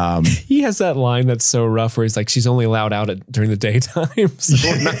 He has that line that's so rough where he's like, she's only allowed out during the daytime. So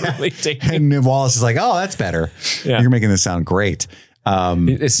we're not really dating. And Wallace is like, oh, that's better. Yeah. You're making this sound great. So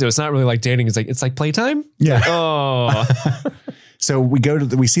it's not really like dating. It's like playtime. Yeah. Like, oh. So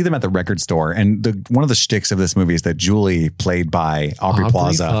we see them at the record store, and one of the shticks of this movie is that Julie, played by Aubrey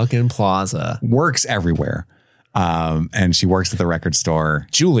Plaza, works everywhere. And she works at the record store.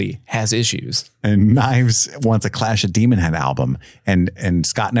 Julie has issues. And Knives wants a Clash of Demon Head album. And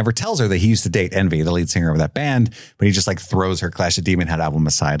Scott never tells her that he used to date Envy, the lead singer of that band, but he just like throws her Clash of Demon Head album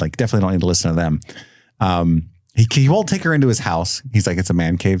aside. Like, definitely don't need to listen to them. He won't take her into his house. He's like, it's a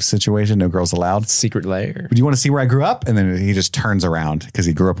man cave situation. No girls allowed. Secret lair. But you want to see where I grew up? And then he just turns around because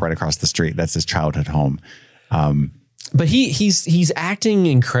he grew up right across the street. That's his childhood home. But he's acting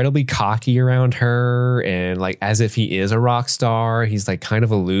incredibly cocky around her and like as if he is a rock star. He's like kind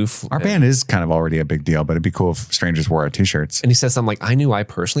of aloof. Our band is kind of already a big deal, but it'd be cool if strangers wore our t-shirts. And he says something like, I knew I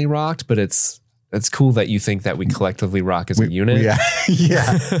personally rocked, but it's It's cool that you think that we collectively rock as a unit. Yeah.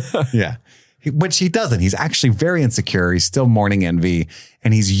 Yeah. Which he doesn't. He's actually very insecure. He's still mourning envy,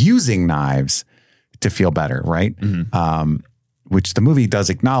 and he's using knives to feel better, right? Mm-hmm. Which the movie does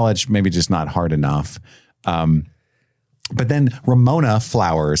acknowledge, maybe just not hard enough. But then Ramona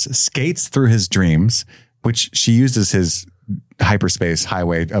Flowers skates through his dreams, which she uses his hyperspace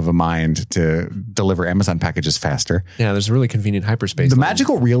highway of a mind to deliver Amazon packages faster. Yeah, there's a really convenient hyperspace. The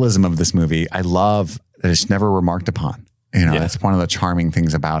magical realism of this movie, I love that it's never remarked upon. That's one of the charming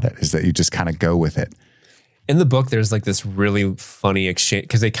things about it, is that you just kind of go with it. In the book, there's like this really funny exchange,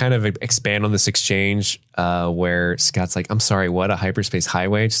 because they kind of expand on this exchange where Scott's like, I'm sorry, what, a hyperspace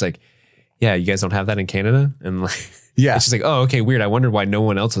highway? She's like, yeah, you guys don't have that in Canada? And like, yeah, she's like, oh, okay, weird. I wondered why no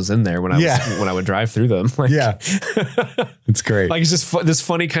one else was in there when I would drive through them. Like, yeah, it's great. Like, it's just this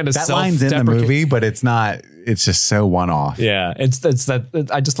funny kind of that line's in the movie, but it's not. It's just so one off. Yeah, it's that.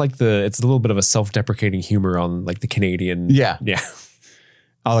 I just like it's a little bit of a self-deprecating humor on like the Canadian. Yeah.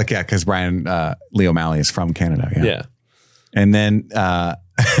 Oh, like, yeah, because Brian Lee O'Malley is from Canada. Yeah. And then I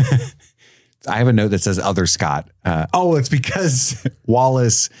have a note that says other Scott. It's because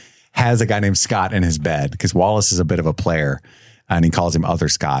Wallace has a guy named Scott in his bed, because Wallace is a bit of a player and he calls him other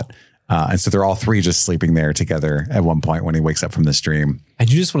Scott. And so they're all three just sleeping there together at one point when he wakes up from this dream. I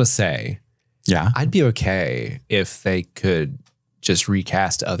do just want to say, yeah, I'd be okay if they could just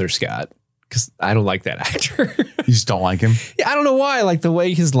recast other Scott, because I don't like that actor. You just don't like him? Yeah, I don't know why. Like the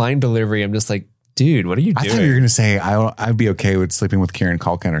way his line delivery, I'm just like, dude, what are you doing? I thought you were going to say I'd be okay with sleeping with Kieran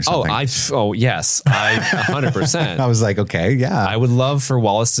Culkin or something. Yes, 100%. I was like, okay, yeah. I would love for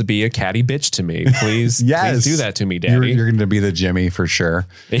Wallace to be a catty bitch to me. Please, yes. Please do that to me, Daddy. You're going to be the Jimmy for sure.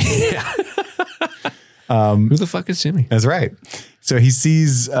 Yeah. Who the fuck is Jimmy? That's right. So he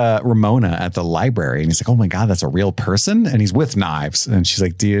sees Ramona at the library, and he's like, oh my God, that's a real person. And he's with knives. And she's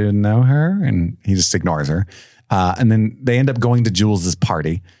like, do you know her? And he just ignores her. And then they end up going to Jules's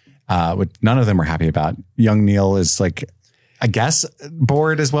party, which none of them are happy about. Young Neil is like, I guess,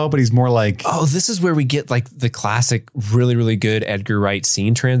 bored as well, but he's more like, oh, this is where we get like the classic, really, really good Edgar Wright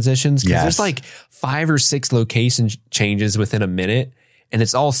scene transitions. Because there's like 5 or 6 location changes within a minute. And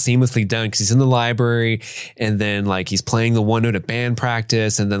it's all seamlessly done because he's in the library, and then like he's playing the one note at band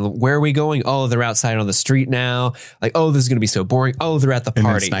practice. And then where are we going? Oh, they're outside on the street now. Like, oh, this is going to be so boring. Oh, they're at the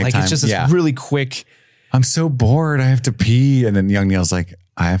party. Like, it's just this really quick. I'm so bored. I have to pee. And then young Neil's like,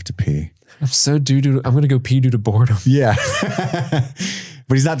 I have to pee. I'm going to go pee due to boredom. Yeah.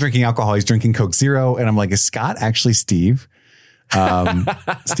 But he's not drinking alcohol. He's drinking Coke Zero. And I'm like, is Scott actually Steve?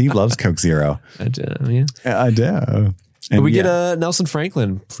 Steve loves Coke Zero. I do. Yeah. I do. And we get Nelson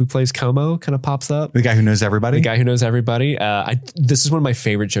Franklin, who plays Como, kind of pops up. The guy who knows everybody? This is one of my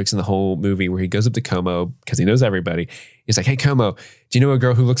favorite jokes in the whole movie, where he goes up to Como because he knows everybody. He's like, hey, Como, do you know a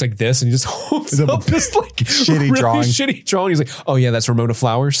girl who looks like this? And he just holds up this like shitty drawing. He's like, oh yeah, that's Ramona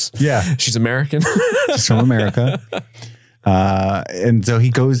Flowers. Yeah. She's American. She's from America. And so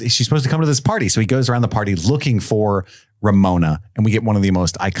she's supposed to come to this party. So he goes around the party looking for Ramona. And we get one of the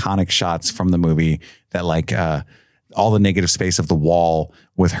most iconic shots from the movie that like, all the negative space of the wall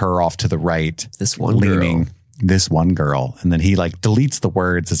with her off to the right. This one girl. And then he like deletes the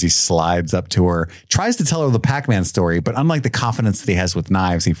words as he slides up to her, tries to tell her the Pac-Man story, but unlike the confidence that he has with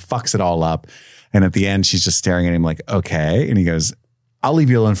knives, he fucks it all up. And at the end, she's just staring at him like, okay. And he goes, I'll leave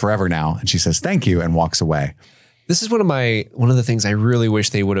you alone forever now. And she says, thank you, and walks away. This is one of the things I really wish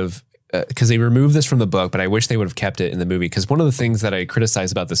they would have, because they removed this from the book, but I wish they would have kept it in the movie. Because one of the things that I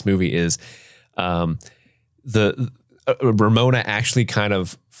criticize about this movie is Ramona actually kind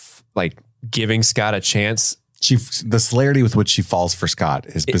of like giving Scott a chance. The celerity with which she falls for Scott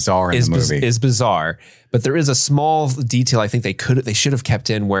is bizarre in the movie. Is bizarre, but there is a small detail I think they should have kept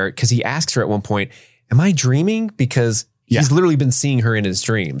in where, because he asks her at one point, "Am I dreaming?" Because he's literally been seeing her in his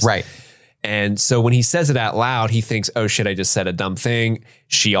dreams, right? And so when he says it out loud, he thinks, oh shit, I just said a dumb thing.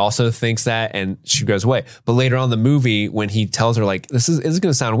 She also thinks that, and she goes away. But later on in the movie, when he tells her like, this is going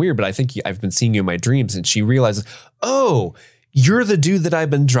to sound weird, but I think I've been seeing you in my dreams. And she realizes, oh, you're the dude that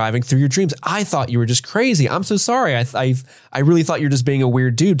I've been driving through your dreams. I thought you were just crazy. I'm so sorry. I really thought you're just being a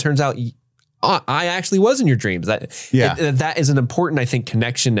weird dude. Turns out I actually was in your dreams. That is an important, I think,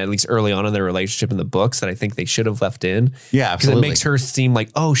 connection, at least early on in their relationship in the books, that I think they should have left in. Yeah, because it makes her seem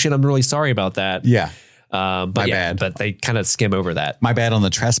like, oh shit, I'm really sorry about that. Yeah. But my bad. But they kind of skim over that. My bad on the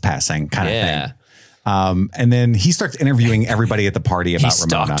trespassing kind of thing. And then he starts interviewing everybody at the party about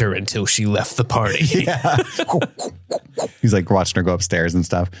Ramona. He stalked her until she left the party. Yeah. He's like watching her go upstairs and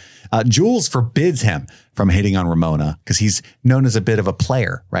stuff. Jules forbids him from hitting on Ramona because he's known as a bit of a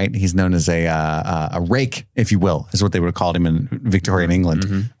player, right? He's known as a rake, if you will, is what they would have called him in Victorian England.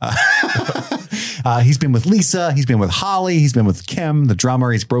 Mm-hmm. He's been with Lisa. He's been with Holly. He's been with Kim, the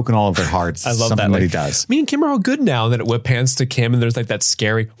drummer. He's broken all of their hearts. I love Something that. He does. Me and Kim are all good now. And then it whip pans to Kim and there's like that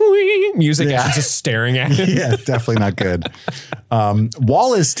scary music and she's just staring at him. Yeah, definitely not good.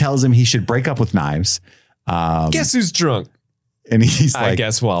 Wallace tells him he should break up with Knives. Guess who's drunk? And he's like, I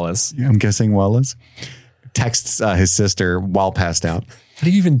guess Wallace. I'm guessing Wallace. Texts his sister while passed out. How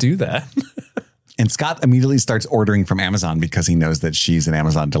do you even do that? And Scott immediately starts ordering from Amazon because he knows that she's an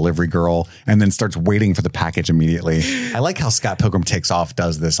Amazon delivery girl, and then starts waiting for the package immediately. I like how Scott Pilgrim Takes Off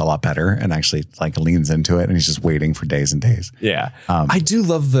does this a lot better and actually like leans into it, and he's just waiting for days and days. Yeah. I do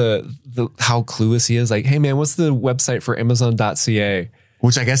love the how clueless he is. Like, hey man, what's the website for Amazon.ca?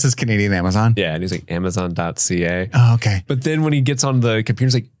 Which I guess is Canadian Amazon. Yeah. And he's like, Amazon.ca. Oh, okay. But then when he gets on the computer,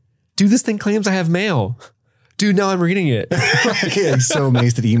 he's like, dude, this thing claims I have mail. Dude, now I'm reading it. Yeah, he's so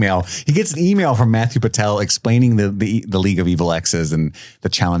amazed at email. He gets an email from Matthew Patel explaining the League of Evil Exes and the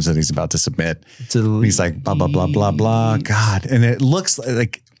challenge that he's about to submit. He's like, blah, blah, blah, blah, blah. God. And it looks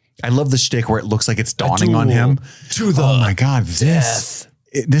like, I love the shtick where it looks like it's dawning on him. Oh my God. This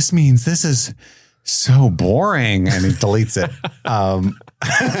means this is so boring. And he deletes it.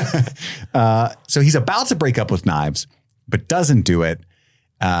 So he's about to break up with Knives, but doesn't do it.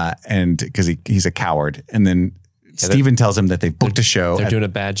 And because he's a coward. And then Steven tells him that they've booked a show. They're doing a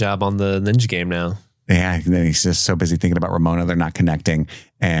bad job on the ninja game now. Yeah. And then he's just so busy thinking about Ramona. They're not connecting.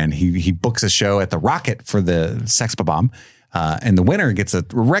 And he books a show at the Rocket for the Sex Bomb. And the winner gets a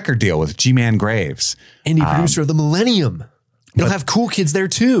record deal with G-Man Graves. Indie producer of the Millennium. You'll have cool kids there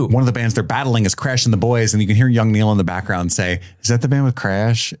too. One of the bands they're battling is Crash and the Boys. And you can hear young Neil in the background say, is that the band with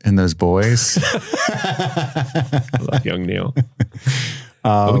Crash and those boys? I love young Neil.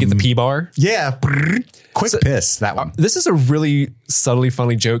 We get the P bar. Yeah. Quick piss. That one. This is a really subtly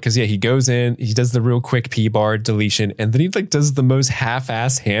funny joke because, he goes in, he does the real quick P bar deletion, and then he like does the most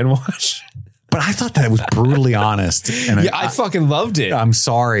half-ass hand wash. But I thought that was brutally honest. And I fucking loved it. I'm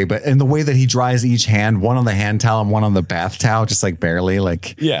sorry, but in the way that he dries each hand, one on the hand towel and one on the bath towel, just like barely,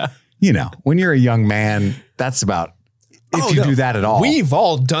 like, when you're a young man, that's about, if you do that at all. We've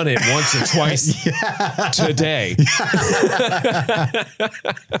all done it once or twice today.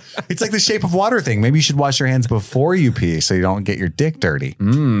 It's like the Shape of Water thing. Maybe you should wash your hands before you pee so you don't get your dick dirty.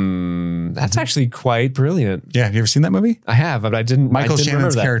 That's actually quite brilliant. Yeah. Have you ever seen that movie? I have, but I didn't. Michael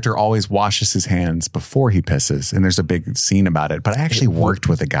Shannon's character always washes his hands before he pisses. And there's a big scene about it. But I actually worked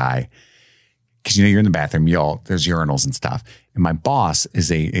with a guy because, you're in the bathroom, there's urinals and stuff. And my boss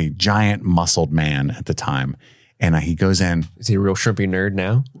is a giant muscled man at the time. And he goes in. Is he a real shrimpy nerd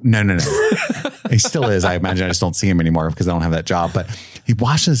now? No. He still is. I imagine I just don't see him anymore because I don't have that job. But he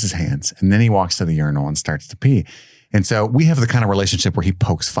washes his hands and then he walks to the urinal and starts to pee. And so we have the kind of relationship where he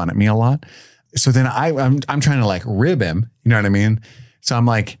pokes fun at me a lot. So then I'm trying to like rib him. You know what I mean? So I'm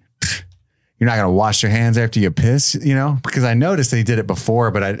like, you're not going to wash your hands after you piss, because I noticed that he did it before,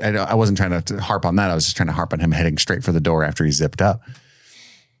 but I wasn't trying to harp on that. I was just trying to harp on him heading straight for the door after he zipped up. And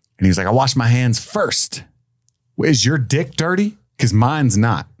he was like, I wash my hands first. Is your dick dirty? Because mine's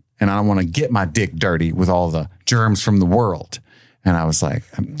not. And I don't want to get my dick dirty with all the germs from the world. And I was like,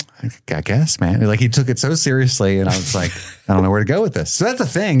 I guess, man. Like he took it so seriously. And I was like, I don't know where to go with this. So that's the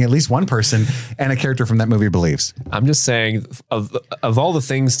thing. At least one person and a character from that movie believes. I'm just saying of all the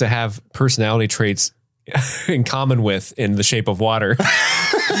things to have personality traits in common with in The Shape of Water,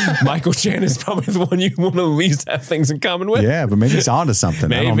 Michael Shannon is probably the one you want to at least have things in common with. Yeah, but maybe he's onto something.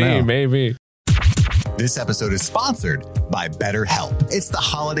 Maybe. This episode is sponsored by BetterHelp. It's the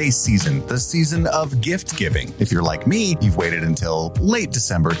holiday season, the season of gift giving. If you're like me, you've waited until late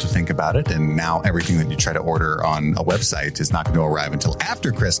December to think about it, and now everything that you try to order on a website is not going to arrive until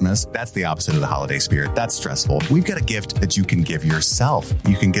after Christmas. That's the opposite of the holiday spirit. That's stressful. We've got a gift that you can give yourself.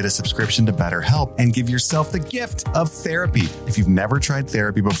 You can get a subscription to BetterHelp and give yourself the gift of therapy. If you've never tried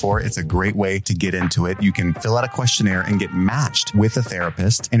therapy before, it's a great way to get into it. You can fill out a questionnaire and get matched with a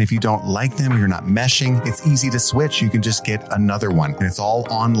therapist. And if you don't like them or you're not meshing, it's easy to switch. You can just get another one. And it's all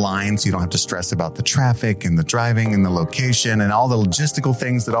online, so you don't have to stress about the traffic and the driving and the location and all the logistical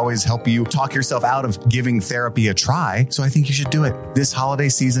things that always help you talk yourself out of giving therapy a try. So I think you should do it. This holiday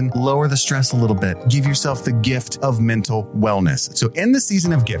season, lower the stress a little bit. Give yourself the gift of mental wellness. So in the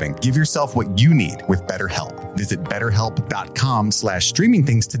season of giving, give yourself what you need with BetterHelp. Visit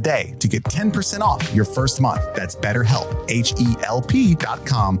BetterHelp.com/streamingthings today to get 10% off your first month. That's BetterHelp,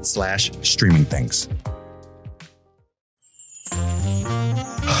 HELP.com/streamingthings.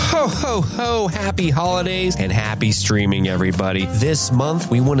 Ho, ho, ho. Happy holidays and happy Happy streaming, everybody. This month,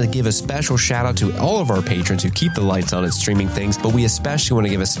 we want to give a special shout out to all of our patrons who keep the lights on at streaming things, but we especially want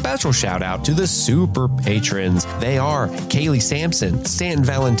to give a special shout out to the super patrons. They are Kaylee Sampson, Stanton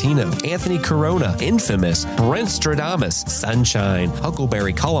Valentino, Anthony Corona, Infamous, Brent Stradamus, Sunshine,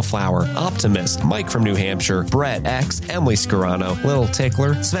 Huckleberry Cauliflower, Optimus, Mike from New Hampshire, Brett X, Emily Scarano, Little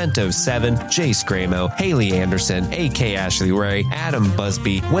Tickler, Svento7, Jay Scramo, Haley Anderson, A.K. Ashley Ray, Adam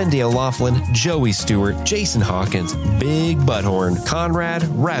Busby, Wendy O'Laughlin, Joey Stewart, Jason Hawkins, Big Butthorn, Conrad,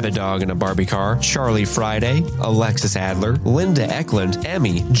 Rabbit Dog in a Barbie Car, Charlie Friday, Alexis Adler, Linda Eklund,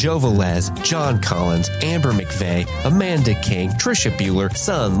 Emmy, Joe Velez, John Collins, Amber McVeigh, Amanda King, Trisha Bueller,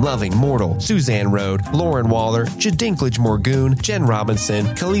 Sun Loving Mortal, Suzanne Rode, Lauren Waller, Jadinklage Morgoon, Jen Robinson,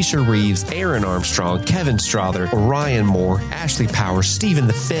 Kalisha Reeves, Aaron Armstrong, Kevin Strother, Ryan Moore, Ashley Powers, Stephen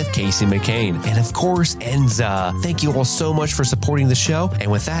V, Casey McCain, and of course, Enza. Thank you all so much for supporting the show.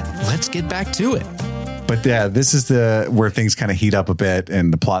 And with that, let's get back to it. But yeah, this is where things kind of heat up a bit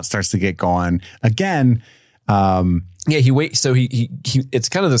and the plot starts to get going again. He waits. So he it's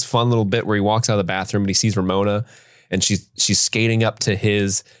kind of this fun little bit where he walks out of the bathroom and he sees Ramona and she's skating up to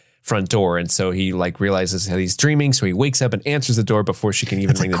his front door. And so he realizes that he's dreaming. So he wakes up and answers the door before she can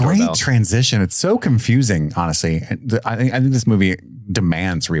even ring the doorbell. It's a great transition. It's so confusing, honestly. I think this movie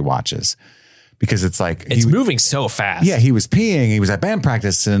demands rewatches because it's it's moving so fast. Yeah. He was peeing. He was at band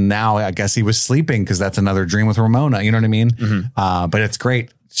practice and now I guess he was sleeping because that's another dream with Ramona. You know what I mean? Mm-hmm. But it's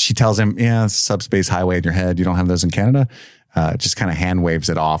great. She tells him, yeah, it's a subspace highway in your head. You don't have those in Canada. Just kind of hand waves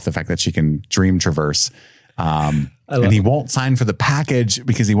it off the fact that she can dream traverse. And he won't sign for the package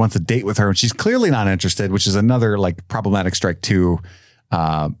because he wants a date with her. And she's clearly not interested, which is another problematic strike too,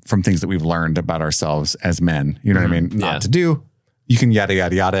 from things that we've learned about ourselves as men. You know what I mean? Not to do. You can yada,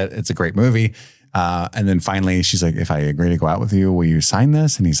 yada, yada. It's a great movie. And then finally she's like, if I agree to go out with you, will you sign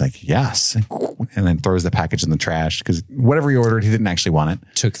this? And he's like, yes. And then throws the package in the trash because whatever he ordered, he didn't actually want it.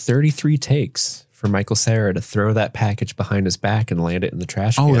 Took 33 takes for Michael Cera to throw that package behind his back and land it in the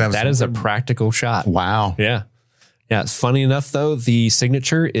trash can. That is a practical shot. Wow. Yeah. Yeah. It's funny enough, though, the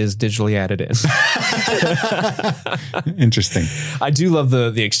signature is digitally added in. Interesting. I do love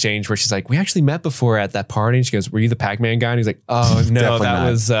the exchange where she's like, we actually met before at that party. And she goes, were you the Pac-Man guy? And he's like, oh, no, that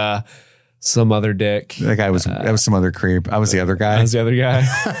was some other dick. That guy was, that was some other creep. I was the other guy. I was the other guy.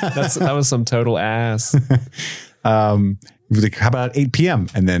 That was some total ass. How about 8 p.m.?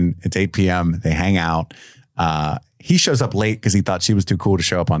 And then it's 8 p.m. They hang out. He shows up late because he thought she was too cool to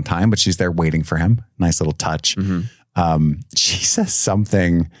show up on time, but she's there waiting for him. Nice little touch. Mm-hmm. She says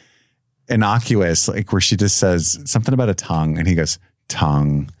something innocuous, where she just says something about a tongue. And he goes,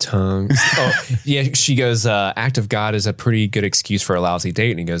 tongue. Oh, yeah. She goes, act of God is a pretty good excuse for a lousy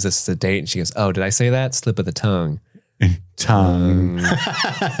date. And he goes, this is a date. And she goes, oh, did I say that? Slip of the tongue. Tongue.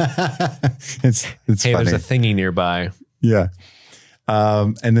 It's hey, funny. There's a thingy nearby. Yeah.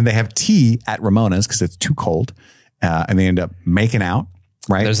 And then they have tea at Ramona's because it's too cold. And they end up making out.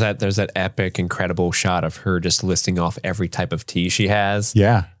 Right. There's that epic, incredible shot of her just listing off every type of tea she has.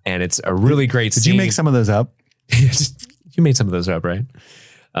 Yeah. And it's a really great scene. Did you make some of those up? You made some of those up, right?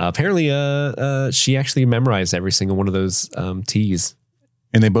 Apparently, she actually memorized every single one of those teas.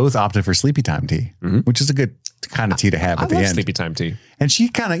 And they both opted for sleepy time tea, which is a good kind of tea to have at the end. Sleepy time tea. And she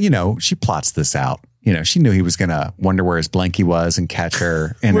kind of, she plots this out. She knew he was going to wonder where his blankie was and catch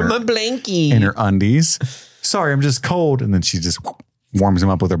her in my blankie in her undies. Sorry, I'm just cold. And then she just warms him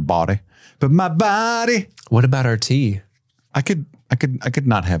up with her body. But my body. What about our tea? I could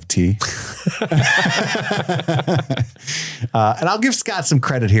not have tea. And I'll give Scott some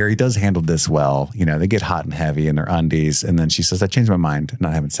credit here. He does handle this well. They get hot and heavy in their undies. And then she says, I changed my mind,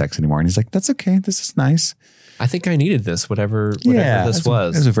 not having sex anymore. And he's like, that's okay. This is nice. I think I needed this, whatever this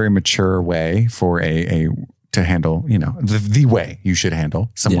was. It was a very mature way for to handle, the way you should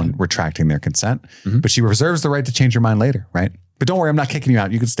handle someone retracting their consent. Mm-hmm. But she reserves the right to change her mind later, right? But don't worry, I'm not kicking you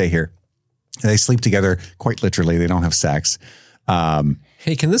out. You can stay here. And they sleep together quite literally. They don't have sex.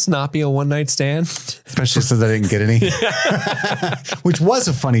 Hey, can this not be a one-night stand? Especially since I didn't get any. Which was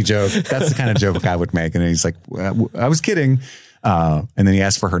a funny joke. That's the kind of joke I would make. And he's like, I was kidding. And then he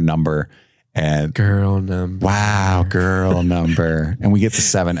asked for her number. And girl number. Wow, girl number. And we get the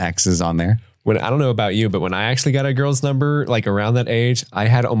 7 X's on there. I don't know about you, but when I actually got a girl's number, around that age, I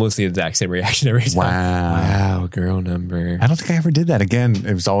had almost the exact same reaction every time. Wow, girl number. I don't think I ever did that. Again,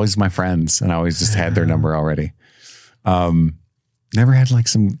 it was always my friends, and I always just had their number already. Never had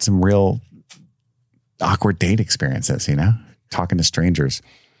some real awkward date experiences, talking to strangers,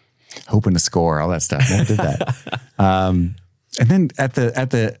 hoping to score, all that stuff. Never did that. And then at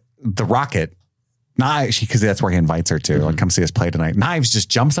the rocket, Knives, because that's where he invites her to, like, come see us play tonight. Knives just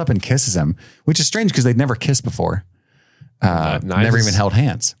jumps up and kisses him, which is strange because they'd never kissed before. Never even held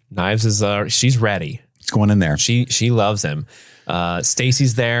hands. Knives is, she's ready. It's going in there. She loves him.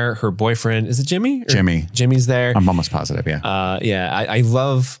 Stacy's there. Her boyfriend, is it Jimmy? Jimmy's there. I'm almost positive. Yeah. I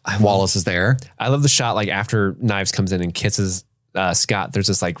love Wallace is there. I love the shot, like after Knives comes in and kisses Scott, there's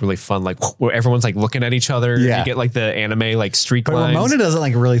this like really fun, like where everyone's like looking at each other. Yeah. You get like the anime, like streak But lines. Ramona doesn't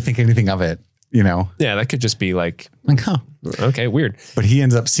like really think anything of it, you know? Yeah. That could just be like, Huh. Okay, weird. But he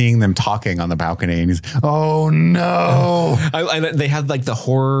ends up seeing them talking on the balcony and he's, oh no. They had like the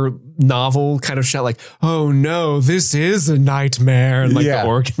horror novel kind of shot, like, oh no, this is a nightmare. And like the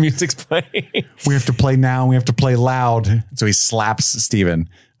organ music's playing. We have to play now. We have to play loud. So he slaps Steven,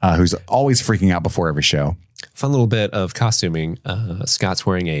 who's always freaking out before every show. Fun little bit of costuming. Scott's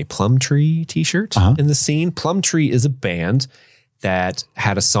wearing a Plum Tree t-shirt in the scene. Plum Tree is a band that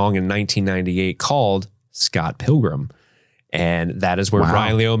had a song in 1998 called Scott Pilgrim. And that is where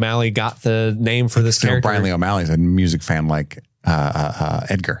Brian Lee O'Malley got the name for this character. Brian Lee O'Malley's a music fan like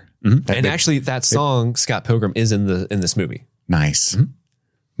Edgar. Mm-hmm. And actually that song, Scott Pilgrim, is in this movie. Nice. Mm-hmm.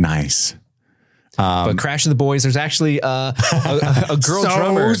 Nice. But Crash of the Boys, there's actually a girl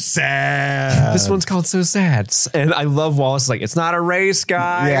drummer. So sad. This one's called So Sad. And I love Wallace. Like, it's not a race,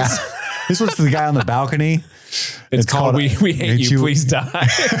 guys. Yeah. This one's the guy on the balcony. It's called We Hate You, Please Die.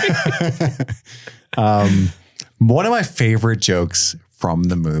 One of my favorite jokes from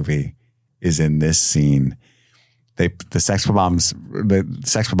the movie is in this scene. The sex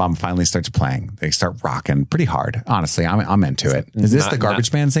bomb finally starts playing. They start rocking pretty hard. Honestly, I'm into it. Is this the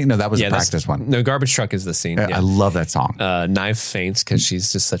Garbage Man thing? No, that was the practice one. No, Garbage Truck is the scene. I love that song. Knives faints because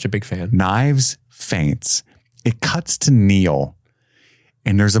she's just such a big fan. Knives faints. It cuts to Neil.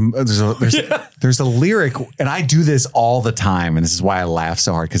 And there's a lyric, and I do this all the time, and this is why I laugh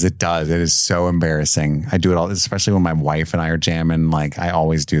so hard, because it is so embarrassing. I do it all, especially when my wife and I are jamming. Like, I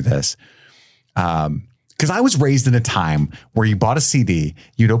always do this. Because I was raised in a time where you bought a CD,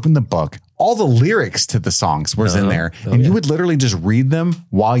 you'd open the book, all the lyrics to the songs was in there, and you would literally just read them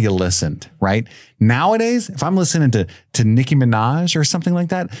while you listened, right? Nowadays, if I'm listening to Nicki Minaj or something like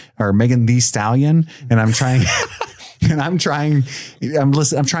that, or Megan Thee Stallion, and I'm trying... I'm trying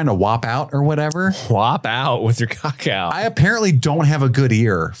to wop out or whatever. Wop out with your cock out. I apparently don't have a good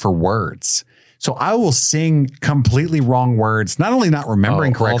ear for words. So I will sing completely wrong words, not only not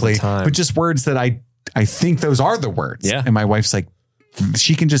remembering correctly, but just words that I think those are the words. Yeah. And my wife's like,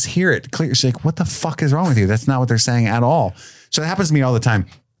 she can just hear it clear. She's like, what the fuck is wrong with you? That's not what they're saying at all. So that happens to me all the time.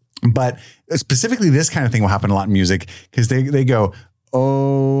 But specifically, this kind of thing will happen a lot in music because they go,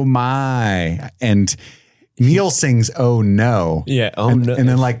 oh my. And Neil sings, oh no. Yeah. Oh and, no. And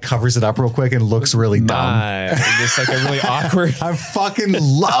then like covers it up real quick and looks really dumb. Just like a really awkward. I fucking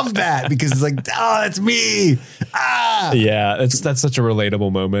love that because it's like, oh, that's me. Ah. Yeah. That's such a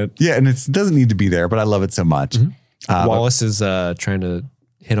relatable moment. Yeah. And it doesn't need to be there, but I love it so much. Mm-hmm. Wallace is trying to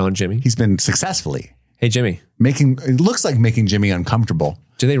hit on Jimmy. He's been successfully. Hey, Jimmy. It looks like making Jimmy uncomfortable.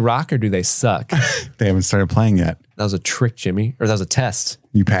 Do they rock or do they suck? They haven't started playing yet. That was a trick, Jimmy. Or that was a test.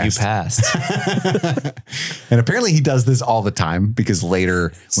 You passed. And apparently he does this all the time because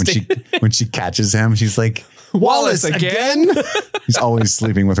later when she catches him, she's like, Wallace again? He's always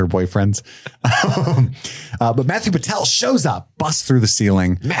sleeping with her boyfriends. But Matthew Patel shows up, busts through the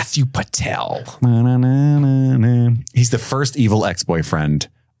ceiling. Matthew Patel. He's the first evil ex-boyfriend.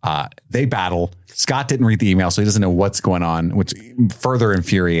 They battle. Scott didn't read the email, so he doesn't know what's going on, which further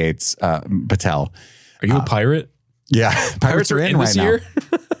infuriates Patel. Are you a pirate? Yeah. Pirates are in right now.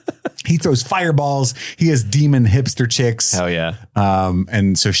 He throws fireballs. He has demon hipster chicks. Hell yeah.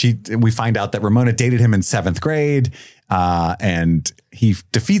 And so we find out that Ramona dated him in 7th grade. And he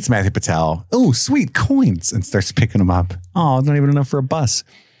defeats Matthew Patel. Oh, sweet coins. And starts picking them up. Oh, not even enough for a bus.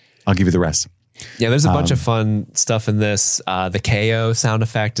 I'll give you the rest. Yeah, there's a bunch of fun stuff in this. The KO sound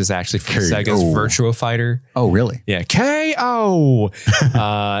effect is actually from Sega's Virtua Fighter. Oh, really? Yeah, KO.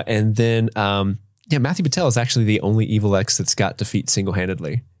 And then, Matthew Patel is actually the only evil ex that Scott defeats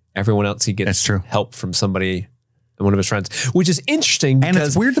single-handedly. Everyone else, he gets help from somebody, one of his friends, which is interesting. And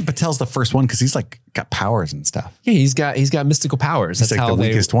it's weird that Patel's the first one because he's like got powers and stuff. Yeah, he's got mystical powers. That's like the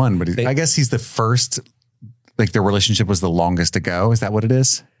weakest one, but I guess he's the first. Like their relationship was the longest to go. Is that what it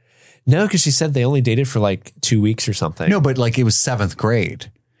is? No, because she said they only dated for like 2 weeks or something. No, but like it was 7th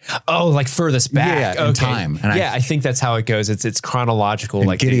grade. Oh, like furthest back in time. And I think that's how it goes. It's chronological. And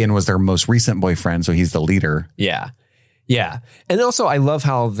like Gideon was their most recent boyfriend, so he's the leader. Yeah. Yeah. And also I love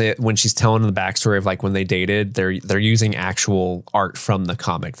how when she's telling the backstory of like when they dated, they're using actual art from the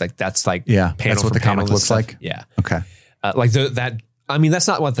comic. Like that's like that's what the comic looks like. Yeah. Okay. Like that I mean, that's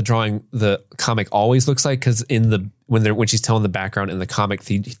not what the comic always looks like. Cause when she's telling the background in the comic,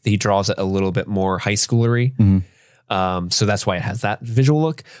 he draws it a little bit more high schoolery. So that's why it has that visual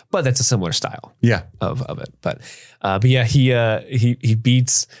look, but that's a similar style of it. But yeah, he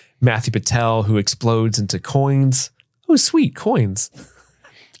beats Matthew Patel, who explodes into coins. Oh, sweet coins.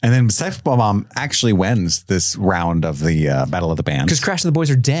 And then Saif Bomb actually wins this round of the Battle of the Bands. Because Crash and the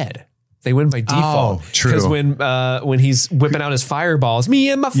Boys are dead. They win by default. Oh, true. Because when he's whipping out his fireballs, me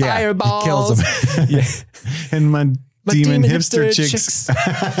and my fireballs. He kills him. And my demon hipster chicks.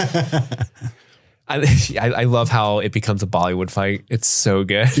 I love how it becomes a Bollywood fight. It's so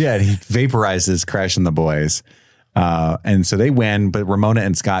good. Yeah, he vaporizes Crash and the Boys. And so they win, but Ramona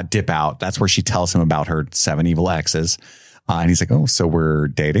and Scott dip out. That's where she tells him about her 7 evil exes. And he's like, oh, so we're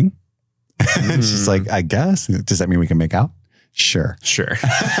dating? And she's like, I guess. Does that mean we can make out? Sure.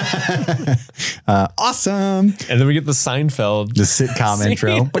 Awesome. And then we get the Seinfeld. The sitcom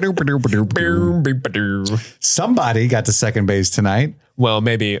intro. Somebody got to second base tonight. Well,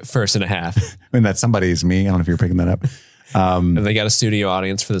 maybe first and a half. And that somebody is me. I don't know if you're picking that up. And they got a studio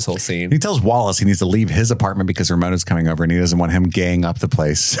audience for this whole scene. He tells Wallace he needs to leave his apartment because Ramona's coming over and he doesn't want him gaying up the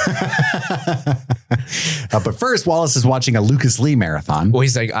place. But first, Wallace is watching a Lucas Lee marathon. Well,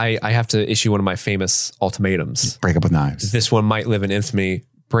 he's like, I have to issue one of my famous ultimatums. Break up with knives. This one might live in infamy.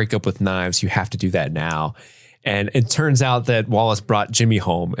 Break up with knives. You have to do that now. And it turns out that Wallace brought Jimmy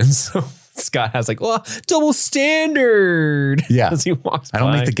home. And so Scott has like, oh, double standard. Yeah. As he walks by. I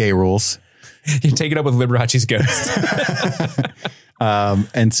don't make the gay rules. You take it up with Liberace's ghost.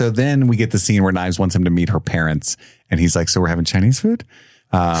 And so then we get the scene where Knives wants him to meet her parents. And he's like, so we're having Chinese food?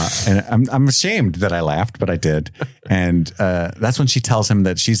 And I'm ashamed that I laughed, but I did. And that's when she tells him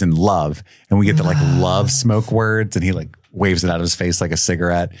that she's in love. And we get the like love smoke words. And he like waves it out of his face like a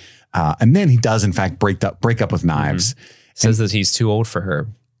cigarette. And then he does, in fact, break up with Knives. Says that he's too old for her.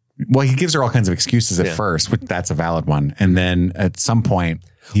 Well, he gives her all kinds of excuses at first, which that's a valid one. And then at some point,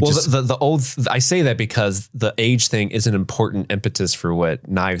 I say that because the age thing is an important impetus for what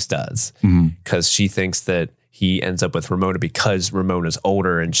Knives does, because she thinks that he ends up with Ramona because Ramona's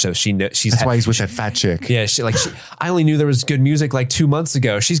older, and so that's why he's with that fat chick. Yeah, I only knew there was good music like 2 months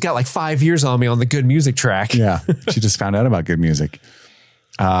ago. She's got like 5 years on me on the good music track. Yeah, she just found out about good music.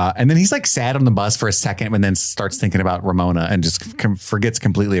 And then he's like sad on the bus for a second and then starts thinking about Ramona and just forgets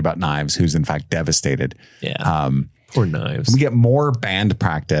completely about Knives, who's in fact devastated. Yeah. Poor Knives. We get more band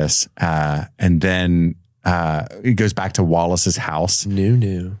practice. And then he goes back to Wallace's house.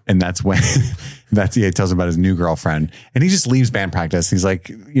 New. And that's when he tells him about his new girlfriend. And he just leaves band practice. He's like,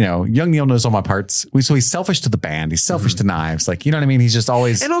 young Neil knows all my parts. So he's selfish to the band. He's selfish to Knives. Like, you know what I mean? He's just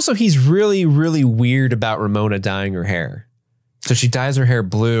always. And also he's really, really weird about Ramona dyeing her hair. So she dyes her hair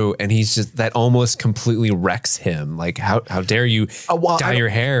blue, and he's just that almost completely wrecks him. Like, how dare you dye your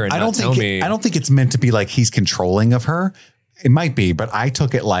hair and not tell me? I don't think it's meant to be like he's controlling of her. It might be, but I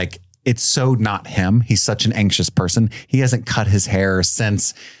took it like it's so not him. He's such an anxious person. He hasn't cut his hair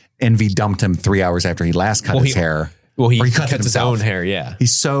since Envy dumped him 3 hours after he last cut his hair. Well, he cuts his own hair. Yeah,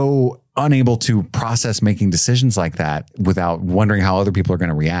 he's so unable to process making decisions like that without wondering how other people are going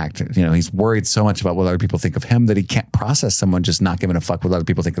to react. He's worried so much about what other people think of him that he can't process someone just not giving a fuck what other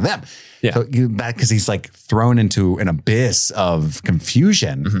people think of them. Yeah. So because he's like thrown into an abyss of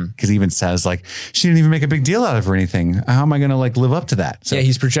confusion, because he even says like, she didn't even make a big deal out of her or anything. How am I going to like live up to that? So, yeah.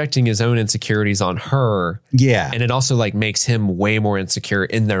 He's projecting his own insecurities on her. Yeah. And it also like makes him way more insecure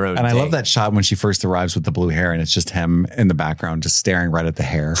in their own. And I love that shot when she first arrives with the blue hair and it's just him in the background, just staring right at the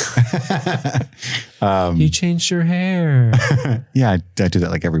hair. You changed your hair. Yeah, I do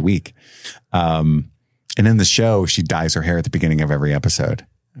that like every week. And in the show, she dyes her hair at the beginning of every episode.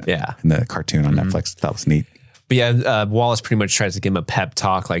 Yeah. In the cartoon on Netflix. That was neat. But yeah, Wallace pretty much tries to give him a pep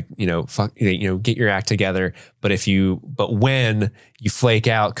talk, like, fuck, get your act together. But when you flake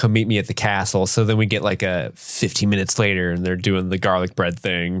out, come meet me at the castle. So then we get like a 15 minutes later and they're doing the garlic bread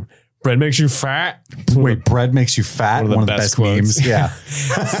thing. Bread makes you fat. Wait, bread makes you fat? One of the best memes. Yeah.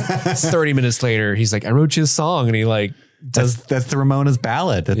 30 minutes later, he's like, I wrote you a song. And he like that's the Ramona's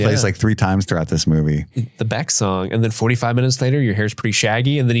ballad that plays like 3 times throughout this movie. The Beck song. And then 45 minutes later, your hair's pretty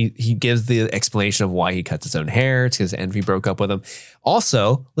shaggy. And then he gives the explanation of why he cuts his own hair. It's because Envy broke up with him.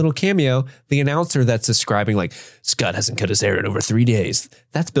 Also, little cameo, the announcer that's describing like, Scott hasn't cut his hair in over 3 days.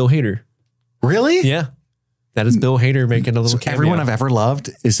 That's Bill Hader. Really? Yeah. That is Bill Hader making a little cameo. Everyone I've ever loved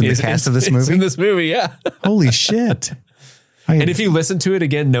is in the cast of this movie? In this movie, yeah. Holy shit. And if you listen to it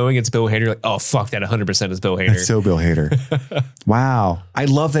again, knowing it's Bill Hader, you're like, oh, fuck, that 100% is Bill Hader. It's so Bill Hader. Wow. I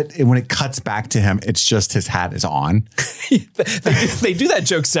love that when it cuts back to him, it's just his hat is on. they do that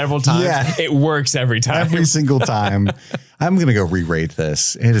joke several times. Yeah. It works every time. Every single time. I'm going to go re-rate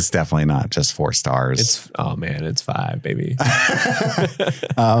this. It is definitely not just 4 stars. It's 5, baby.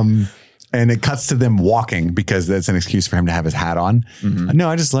 And it cuts to them walking because that's an excuse for him to have his hat on. Mm-hmm. No,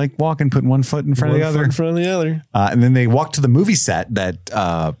 I just like walking, putting one foot in front of the other. In front of the other. And then they walk to the movie set that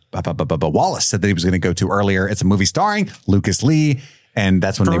Wallace said that he was going to go to earlier. It's a movie starring Lucas Lee. And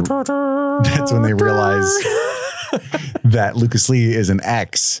that's when they realize that Lucas Lee is an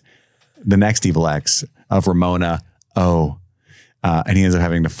ex, the next evil ex of Ramona. And he ends up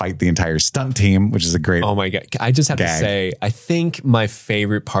having to fight the entire stunt team, which is a great. Oh my God. I just have to say, I think my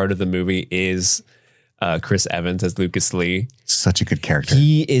favorite part of the movie is Chris Evans as Lucas Lee. Such a good character.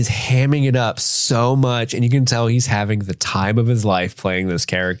 He is hamming it up so much. And you can tell he's having the time of his life playing this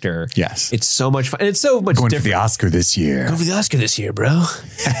character. Yes. It's so much fun. And it's so much Going different. for the Oscar this year. Going for the Oscar this year, bro.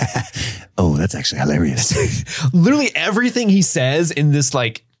 Oh, that's actually hilarious. Literally everything he says in this,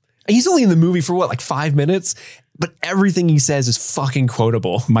 like, he's only in the movie for what, like 5 minutes? But everything he says is fucking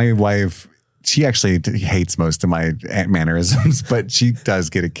quotable. My wife, she actually hates most of my mannerisms, but she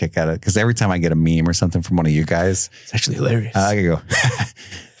does get a kick out of it because every time I get a meme or something from one of you guys, it's actually hilarious. I go,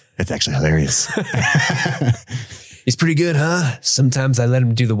 it's actually hilarious. He's pretty good, huh? Sometimes I let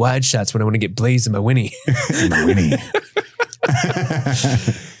him do the wide shots when I want to get blazed in my Winnie. My Winnie.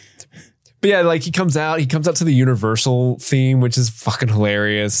 But yeah, like he comes out to the Universal theme, which is fucking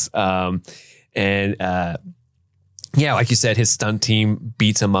hilarious. Yeah, like you said, his stunt team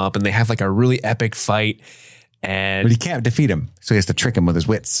beats him up and they have like a really epic fight. But he can't defeat him. So he has to trick him with his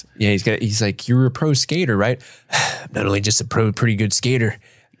wits. Yeah, he's like, you're a pro skater, right? Not only just a pretty good skater.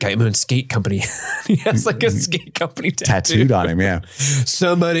 Got him in skate company. He has like a skate company tattooed on him, yeah.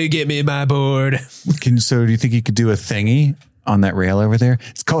 Somebody get me my board. So do you think you could do a thingy on that rail over there?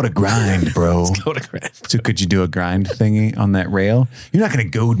 It's called a grind, bro. It's called a grind. So could you do a grind thingy on that rail? You're not going to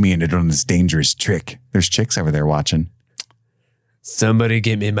goad me into doing this dangerous trick. There's chicks over there watching. Somebody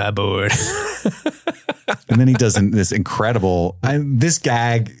get me my board. And then he does this incredible, this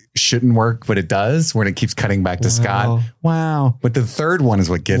gag shouldn't work, but it does, when it keeps cutting back to Scott. Wow. But the third one is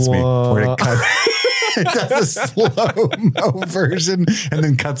what gets me, where it cuts. It does a slow-mo version and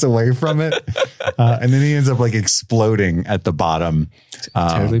then cuts away from it. And then he ends up like exploding at the bottom.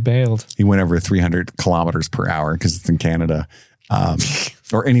 Totally bailed. He went over 300 kilometers per hour because it's in Canada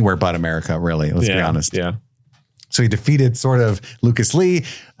or anywhere but America, really. Let's be honest. Yeah. So he defeated sort of Lucas Lee.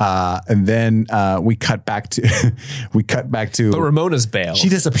 And then we cut back to But Ramona's bailed. She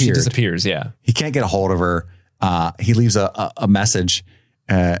disappears. Yeah. He can't get a hold of her. He leaves a message.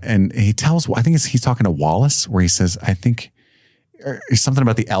 And he tells, I think he's talking to Wallace, where he says, I think something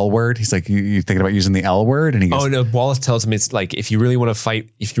about the L word. He's like, you thinking about using the L word? And he goes, oh no, Wallace tells him it's like, if you really want to fight,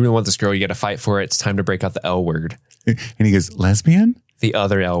 if you really want this girl, you got to fight for it. It's time to break out the L word. And he goes, lesbian? The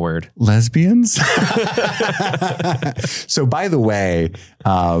other L word. Lesbians? So by the way,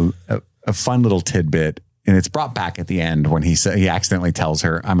 a fun little tidbit, and it's brought back at the end when he accidentally tells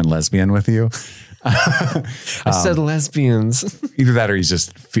her, I'm in lesbian with you. I said lesbians. Either that or he's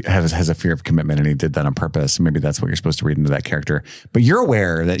just has a fear of commitment and he did that on purpose. Maybe that's what you're supposed to read into that character. But you're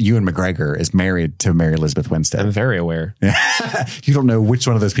aware that Ewan McGregor is married to Mary Elizabeth Winstead. I'm very aware. You don't know which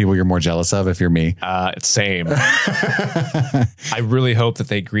one of those people you're more jealous of if you're me. It's same. I really hope that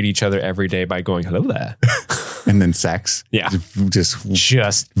they greet each other every day by going, hello there. And then sex. Yeah.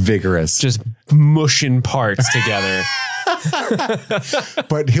 Just vigorous. Just mushing parts together.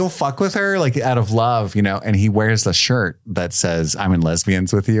 But he'll fuck with her like out of love, and he wears the shirt that says, I'm in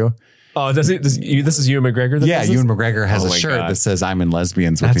lesbians with you. Oh, this is Ewan McGregor? Yeah, Ewan McGregor has a shirt that says, I'm in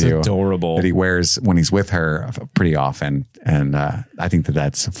lesbians with you. That's adorable. That he wears when he's with her pretty often. And I think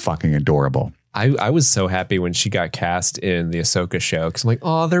that's fucking adorable. I was so happy when she got cast in the Ahsoka show because I'm like,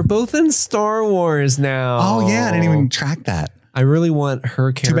 oh, they're both in Star Wars now. Oh, yeah. I didn't even track that. I really want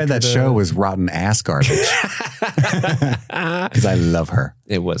her character. Too bad that show was rotten ass garbage. Because I love her.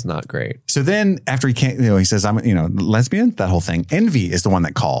 It was not great. So then after he can't, he says, I'm, lesbian, that whole thing. Envy is the one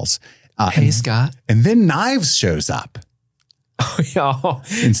that calls. Hey, Scott. And then Knives shows up.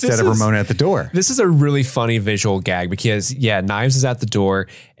 Instead of Ramona at the door. This is a really funny visual gag because, Knives is at the door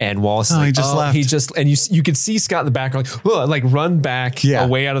And Wallace, he just left. And you could see Scott in the background, like run back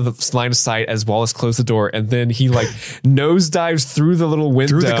away out of the line of sight as Wallace closed the door. And then he like nosedives through the little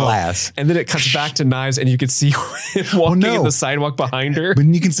window, through the glass. And then it cuts back to Knives, and you could see him walking in the sidewalk behind her. But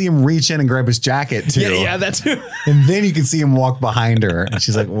you can see him reach in and grab his jacket too. Yeah, that's too. And then you can see him walk behind her, and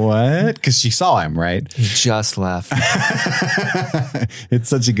she's like, "What?" Because she saw him, right? He just left. It's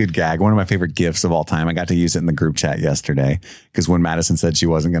such a good gag. One of my favorite GIFs of all time. I got to use it in the group chat yesterday because when Madison said she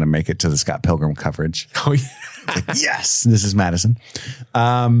wasn't going to make it to the Scott Pilgrim coverage. Oh, yeah. Like, yes, this is Madison.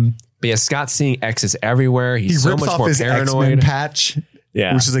 But yeah, Scott's seeing X's everywhere. He's so rips much off more his paranoid. X-Men patch,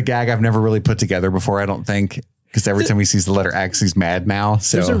 which is a gag I've never really put together before, I don't think. Because every time he sees the letter X, he's mad now.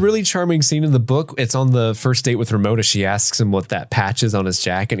 So there's a really charming scene in the book. It's on the first date with Ramona. She asks him what that patch is on his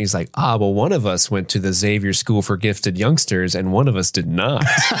jacket. And he's like, well, one of us went to the Xavier School for Gifted Youngsters and one of us did not.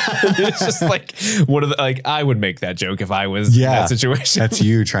 It's just like one of the, like, I would make that joke if I was in that situation. That's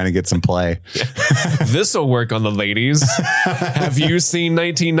you trying to get some play. This will work on the ladies. Have you seen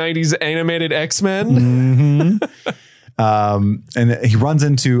 1990s animated X-Men? Mm-hmm. And he runs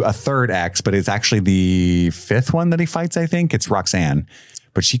into a third X, but it's actually the fifth one that he fights. I think it's Roxanne,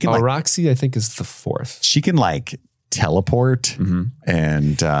 but she can Roxy, I think, is the fourth. She can like teleport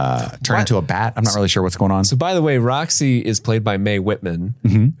and turn into a bat. I'm not really sure what's going on. So by the way, Roxy is played by Mae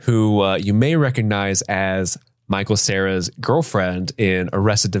Whitman, who you may recognize as Michael Cera's girlfriend in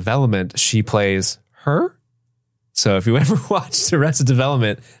Arrested Development. She plays her. So if you ever watched Arrested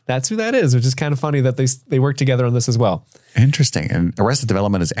Development, that's who that is, which is kind of funny that they work together on this as well. Interesting. And Arrested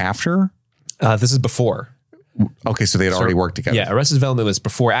Development is after? This is before. Okay, so they had already worked together. Yeah, Arrested Development was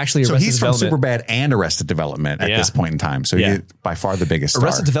before. Actually, so Arrested he's Development, from Superbad and Arrested Development at this point in time. So he's by far the biggest star.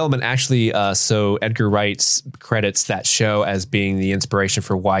 Arrested Development actually, so Edgar Wright credits that show as being the inspiration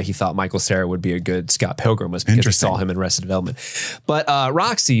for why he thought Michael Cera would be a good Scott Pilgrim, was because he saw him in Arrested Development. But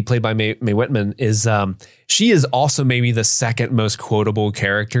Roxy, played by Mae Whitman, is she is also maybe the second most quotable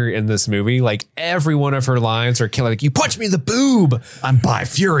character in this movie. Like every one of her lines are killing. Like, you punch me in the boob. I'm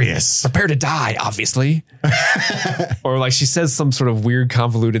bi-furious. Prepare to die, obviously. Or like she says some sort of weird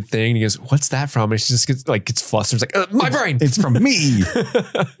convoluted thing. And he goes, "What's that from?" And she just gets flustered. It's like, my brain. It's from me.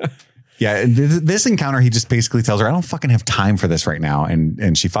 Yeah. This encounter, he just basically tells her, "I don't fucking have time for this right now."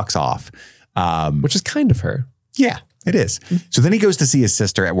 And she fucks off. Which is kind of her. Yeah. It is. So then he goes to see his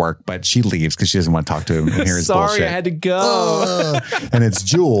sister at work, but she leaves because she doesn't want to talk to him and hear his bullshit. Sorry, I had to go. And it's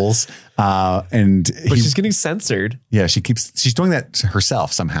Jules. But she's getting censored. Yeah, she's doing that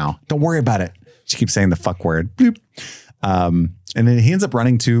herself somehow. Don't worry about it. She keeps saying the fuck word. Bloop. And then he ends up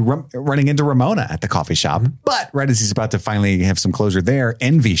running into Ramona at the coffee shop. But right as he's about to finally have some closure there,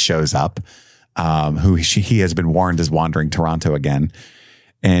 Envy shows up, who he has been warned is wandering Toronto again.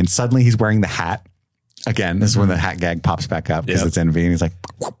 And suddenly he's wearing the hat. Again, this is when the hat gag pops back up because it's Envy, and he's like,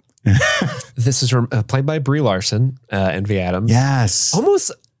 this is played by Brie Larson, Envy Adams. Yes.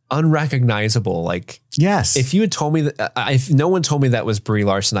 Almost unrecognizable. Like, yes. If you had told me that, if no one told me that was Brie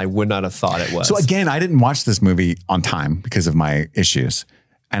Larson, I would not have thought it was. So again, I didn't watch this movie on time because of my issues.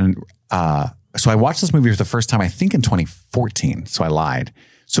 And so I watched this movie for the first time, I think in 2014. So I lied.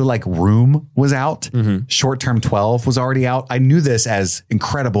 So like Room was out, Short Term 12 was already out. I knew this as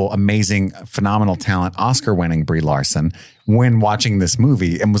incredible, amazing, phenomenal talent, Oscar-winning Brie Larson when watching this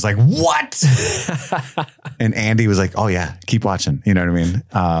movie and was like, what? And Andy was like, oh yeah, keep watching. You know what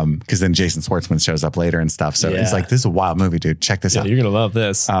I mean? Because then Jason Schwartzman shows up later and stuff. So he's like, this is a wild movie, dude. Check this out. You're going to love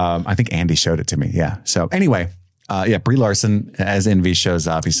this. I think Andy showed it to me. Yeah. So anyway, Brie Larson as Envy shows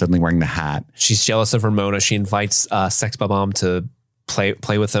up. He's suddenly wearing the hat. She's jealous of Ramona. She invites Sex Bomb to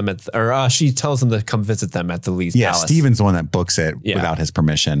play with them she tells them to come visit them at the Lee's palace. Steven's the one that books it without his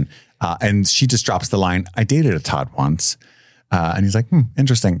permission. And she just drops the line, "I dated a Todd once." And he's like,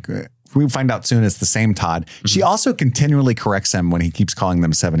 interesting. We find out soon it's the same Todd. She also continually corrects him when he keeps calling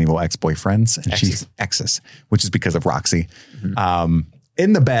them 7 evil ex-boyfriends. And she's exes, which is because of Roxy.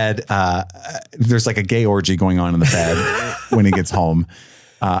 In the bed, there's like a gay orgy going on in the bed when he gets home.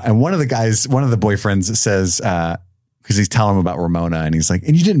 And one of the boyfriends says, because he's telling him about Ramona, and he's like,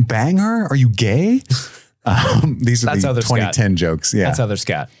 "And you didn't bang her? Are you gay?" These are the 2010 Scott. Jokes. Yeah, that's other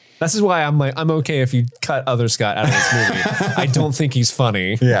Scott. This is why I'm like, I'm okay if you cut other Scott out of this movie. I don't think he's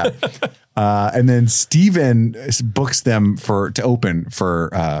funny. Yeah. And then Steven books them to open for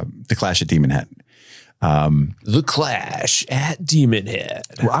the Clash at Demon Head. The Clash at Demon Head.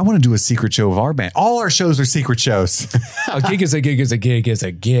 Well, I want to do a secret show of our band. All our shows are secret shows. A gig is a gig is a gig is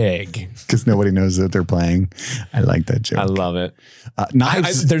a gig. Because nobody knows that they're playing. I like that joke. I love it.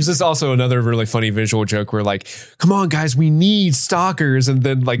 There's this also another really funny visual joke where like, come on guys, we need stalkers, and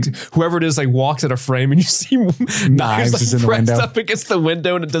then like whoever it is like walks at a frame and you see knives like, is in the pressed window up against the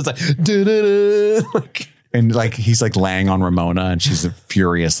window and it does like, da-da-da, like. And like he's like laying on Ramona and she's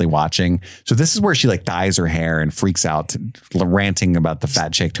furiously watching. So this is where she like dyes her hair and freaks out, ranting about the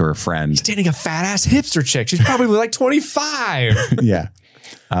fat chick to her friend. He's dating a fat ass hipster chick. She's probably like 25. Yeah.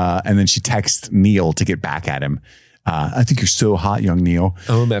 And then she texts Neil to get back at him. I think you're so hot, young Neil.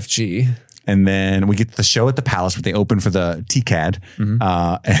 OMFG. And then we get the show at the Palace where they open for the TCAD.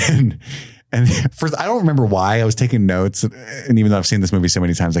 And first, I don't remember why I was taking notes. And even though I've seen this movie so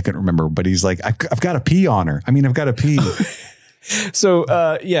many times, I couldn't remember. But he's like, I've got to pee on her. I mean, I've got to pee. So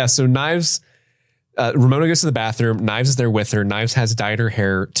Knives, Ramona goes to the bathroom. Knives is there with her. Knives has dyed her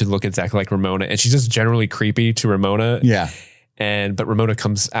hair to look exactly like Ramona. And she's just generally creepy to Ramona. Yeah. But Ramona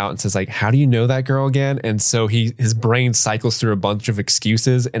comes out and says like, how do you know that girl again? And so his brain cycles through a bunch of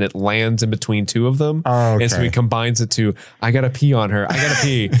excuses and it lands in between two of them. Oh, okay. And so he combines it to, I got to pee on her. I got to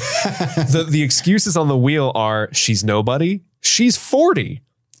pee. The excuses on the wheel are she's nobody. She's 40.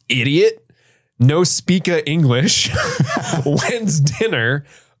 Idiot. No speaka English. When's dinner?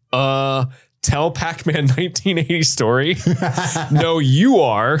 Tell Pac-Man 1980 story. No, you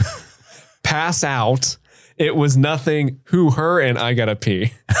are. Pass out. It was nothing, who, her, and I gotta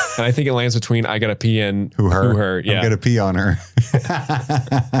pee. And I think it lands between I gotta pee and who, her. Yeah. I'm gonna pee on her.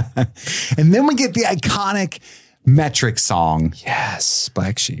 And then we get the iconic Metric song. Yes,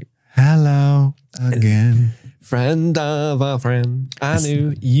 Black Sheep. Hello again. Friend of a friend, I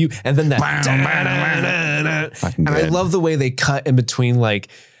knew you. And then that. And I love the way they cut in between like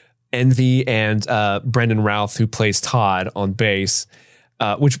Envy and Brendan Routh, who plays Todd on bass.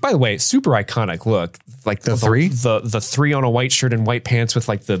 Which, by the way, super iconic look. Like the three? The three on a white shirt and white pants with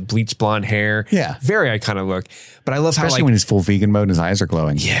like the bleach blonde hair. Yeah. Very iconic look. But I love especially how like, when he's full vegan mode and his eyes are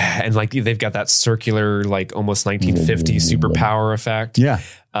glowing. Yeah. And like they've got that circular, like almost 1950s superpower effect. Yeah.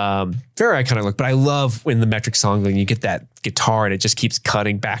 Very iconic look. But I love when the Metric song, when you get that guitar and it just keeps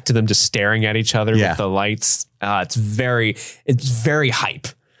cutting back to them, just staring at each other with the lights. It's very hype.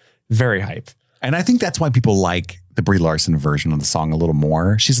 Very hype. And I think that's why people like the Brie Larson version of the song a little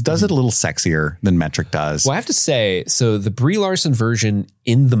more. She does it a little sexier than Metric does. Well, I have to say, so the Brie Larson version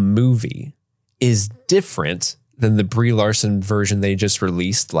in the movie is different than the Brie Larson version they just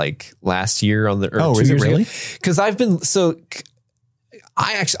released like last year on the. Oh, is it really? Because I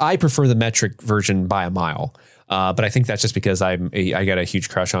prefer the Metric version by a mile. But I think that's just because I got a huge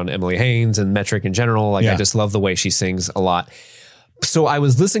crush on Emily Haynes and Metric in general. Like I just love the way she sings a lot. So I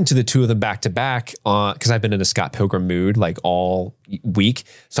was listening to the two of them back to back because I've been in a Scott Pilgrim mood like all week.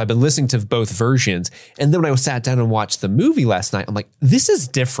 So I've been listening to both versions. And then when I sat down and watched the movie last night, I'm like, this is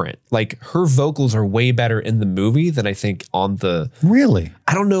different. Like her vocals are way better in the movie than I think on the. Really?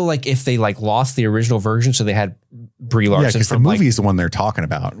 I don't know like if they like lost the original version. So they had Brie Larson. Yeah, because the movie is the one they're talking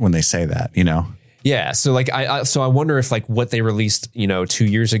about when they say that, you know? Yeah. So like, I wonder if like what they released, 2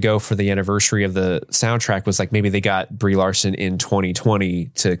 years ago for the anniversary of the soundtrack was like, maybe they got Brie Larson in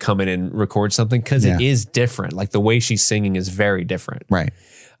 2020 to come in and record something. Cause it is different. Like the way she's singing is very different. Right.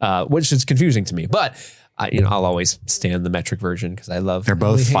 Which is confusing to me, but I'll always stand the Metric version because I love. They're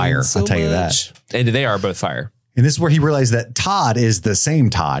both fire. I'll tell you that. And they are both fire. And this is where he realized that Todd is the same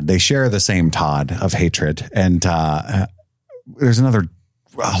Todd. They share the same Todd of hatred. And there's another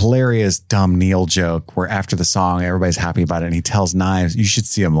hilarious dumb Neil joke where after the song everybody's happy about it and he tells Knives you should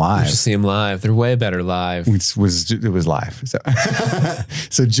see him live. You should see him live. They're way better live. It was live. So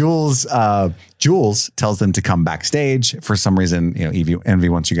so Jules tells them to come backstage for some reason. Envy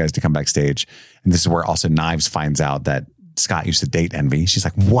wants you guys to come backstage, and this is where also Knives finds out that Scott used to date Envy. She's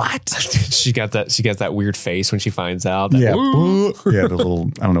like, what? She got that weird face when she finds out. Yeah. The little,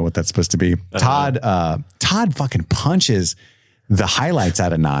 I don't know what that's supposed to be. Todd fucking punches the highlights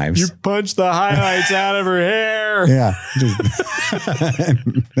out of Knives. You punched the highlights out of her hair. Yeah.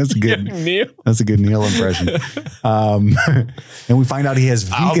 That's a good Neil. That's a good Neil impression. And we find out he has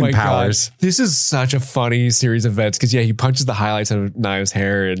vegan powers. God. This is such a funny series of events because he punches the highlights out of Knives'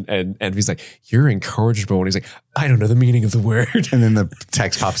 hair and he's like, you're incorrigible. And he's like, I don't know the meaning of the word. And then the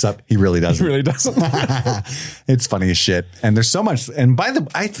text pops up. He really doesn't. He really doesn't. It's funny as shit. And there's so much. And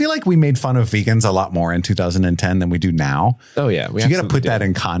I feel like we made fun of vegans a lot more in 2010 than we do now. Oh yeah. You got to put that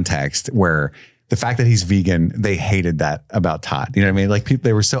in context where the fact that he's vegan, they hated that about Todd. You know what I mean? Like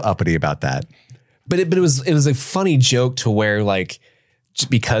they were so uppity about that. But it was a funny joke to where like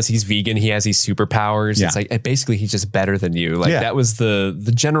because he's vegan, he has these superpowers. Yeah. It's like basically he's just better than you. Like that was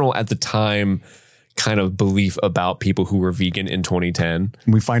the general at the time kind of belief about people who were vegan in 2010.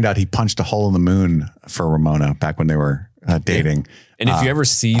 We find out he punched a hole in the moon for Ramona back when they were dating. And if you ever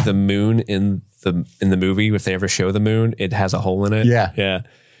see the moon in the movie, if they ever show the moon, it has a hole in it. Yeah. Yeah.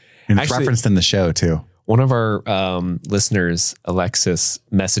 And it's referenced in the show too. One of our listeners, Alexis,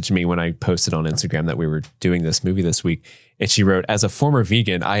 messaged me when I posted on Instagram that we were doing this movie this week. And she wrote, as a former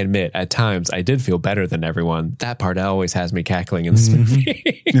vegan, I admit at times I did feel better than everyone. That part always has me cackling in this movie.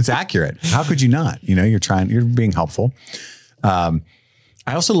 It's accurate. How could you not? You know, you're being helpful. I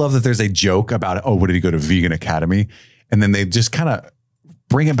also love that there's a joke about, what did he go to Vegan Academy? And then they just kind of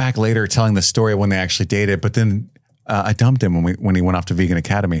bring it back later, telling the story of when they actually dated. But then I dumped him when he went off to Vegan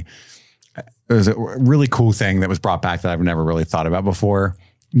Academy. It was a really cool thing that was brought back that I've never really thought about before.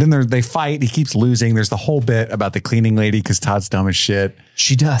 Then they fight. He keeps losing. There's the whole bit about the cleaning lady because Todd's dumb as shit.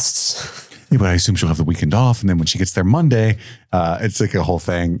 She dusts. Yeah, but I assume she'll have the weekend off. And then when she gets there Monday, it's like a whole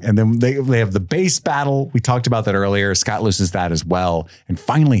thing. And then they have the base battle. We talked about that earlier. Scott loses that as well. And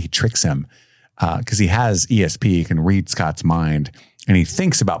finally he tricks him because he has ESP. He can read Scott's mind. And he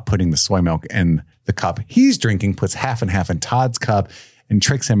thinks about putting the soy milk in the cup he's drinking, puts half and half in Todd's cup and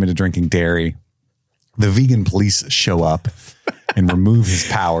tricks him into drinking dairy. The vegan police show up and remove his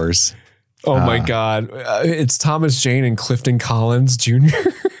powers. Oh my God. It's Thomas Jane and Clifton Collins Jr.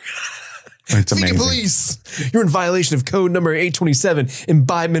 It's amazing. Vegan police, you're in violation of code number 827,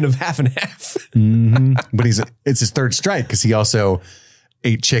 imbibement of half and half. But it's his third strike because he also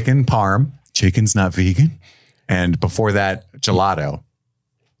ate chicken parm. Chicken's not vegan. And before that, gelato.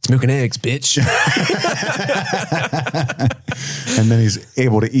 Milk and eggs, bitch. And then he's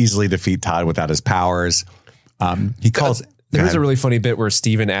able to easily defeat Todd without his powers. He calls... There's a really funny bit where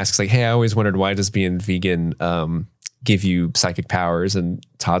Steven asks, like, hey, I always wondered, why does being vegan give you psychic powers? And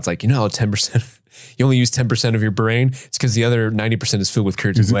Todd's like, 10%, you only use 10% of your brain. It's because the other 90% is filled with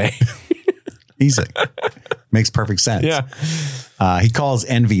curds and whey. Easy. Makes perfect sense. Yeah. He calls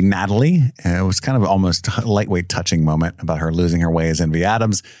Envy Natalie. It was kind of almost a lightweight touching moment about her losing her way as Envy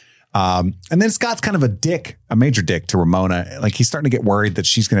Adams. And then Scott's kind of a major dick to Ramona. Like he's starting to get worried that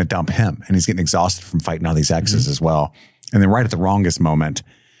she's going to dump him and he's getting exhausted from fighting all these exes as well. And then right at the wrongest moment,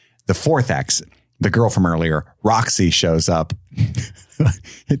 the fourth ex, the girl from earlier, Roxy, shows up.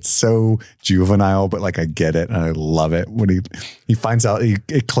 It's so juvenile, but like I get it and I love it when he finds out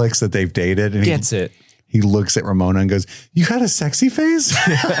it clicks that they've dated and Gets it. He looks at Ramona and goes, "You had a sexy face."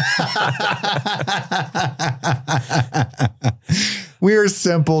 We are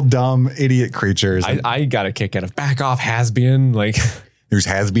simple, dumb, idiot creatures. I got a kick out of back off has-been. Like there's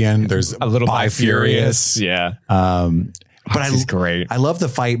has-been, there's a little bi-furious. Yeah. But She's great. I love the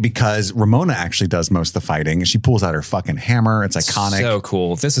fight because Ramona actually does most of the fighting. She pulls out her fucking hammer. It's iconic. So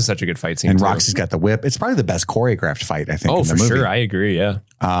cool. This is such a good fight scene. And Roxy's got the whip. It's probably the best choreographed fight, I think. Oh, in the for movie. sure. I agree. Yeah.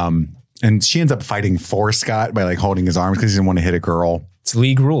 And she ends up fighting for Scott by like holding his arms because he doesn't want to hit a girl. It's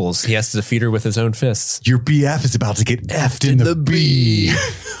league rules. He has to defeat her with his own fists. Your BF is about to get effed in the B.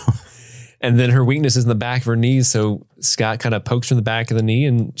 And then her weakness is in the back of her knees. So Scott kind of pokes her in the back of the knee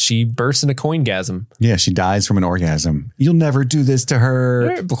and she bursts into coingasm. Yeah, she dies from an orgasm. You'll never do this to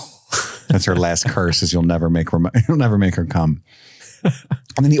her. That's her last curse is you'll never make her come.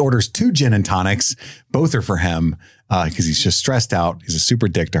 And then he orders 2 gin and tonics. Both are for him because he's just stressed out. He's a super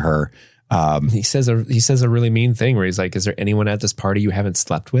dick to her. He says a really mean thing where he's like, is there anyone at this party you haven't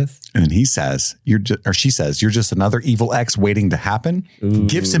slept with? And he says, she says, you're just another evil ex waiting to happen. Ooh.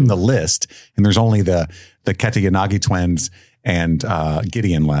 Gives him the list. And there's only the Ketayanagi twins and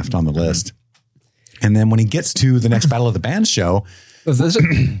Gideon left on the list. And then when he gets to the next Battle of the Bands show, there's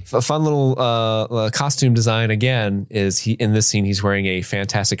a fun little costume design again is in this scene, he's wearing a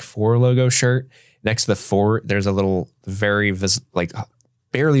Fantastic Four logo shirt. Next to the 4, there's a little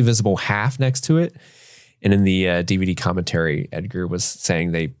barely visible half next to it. And in the DVD commentary, Edgar was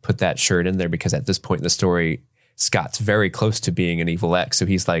saying they put that shirt in there because at this point in the story, Scott's very close to being an evil ex. So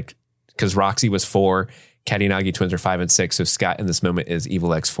he's like, because Roxy was 4, Katayanagi twins are 5 and 6. So Scott in this moment is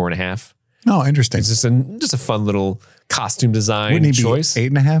evil ex 4.5. Oh, interesting. It's just a fun little costume design Wouldn't he choice. Be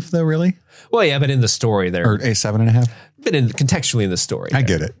 8.5 though, really? Well, yeah, but in the story there. Or 7.5? But contextually in the story. I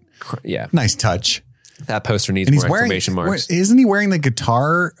get it. Yeah. Nice touch. That poster needs more exclamation marks. Isn't he wearing the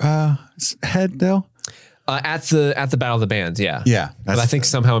guitar head though? At the Battle of the Bands, yeah. Yeah. But I think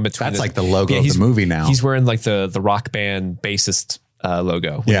somehow in between. That's like the logo of the movie now. He's wearing like the Rock Band bassist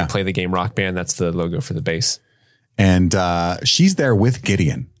logo. When you play the game Rock Band, that's the logo for the bass. And she's there with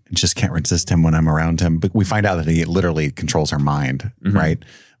Gideon. Just can't resist him when I'm around him. But we find out that he literally controls her mind, right?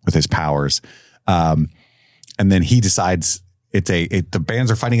 With his powers. And then he decides the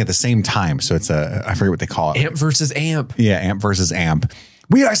bands are fighting at the same time. So it's I forget what they call it. Amp versus amp. Yeah. Amp versus amp.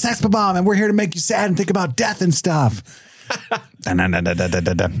 We are Sex Bomb and we're here to make you sad and think about death and stuff. And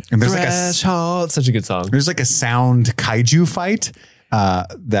there's Threshold. Such a good song. There's like a sound kaiju fight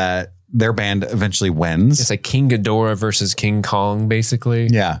that their band eventually wins. It's like King Ghidorah versus King Kong, basically.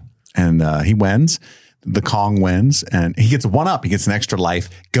 Yeah. And he wins. The Kong wins and he gets one up. He gets an extra life,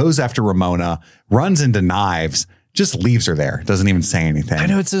 goes after Ramona, runs into Knives, just leaves her there. Doesn't even say anything. I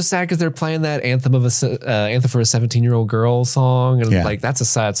know it's so sad because they're playing that anthem for a 17-year-old girl song. And like, that's a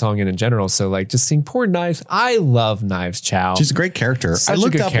sad song in general. So like just seeing poor Knives. I love Knives Chow. She's a great character. I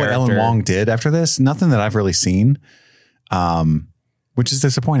looked up what Ellen Wong did after this. Nothing that I've really seen, which is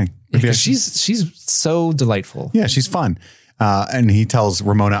disappointing. Because she's so delightful. Yeah, she's fun. And he tells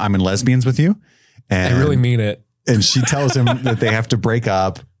Ramona, I'm in lesbians with you. And I really mean it. And she tells him that they have to break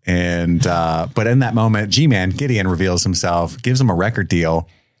up. And but in that moment, G-Man, Gideon, reveals himself, gives him a record deal.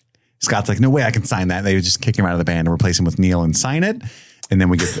 Scott's like, no way I can sign that. They would just kick him out of the band and replace him with Neil and sign it. And then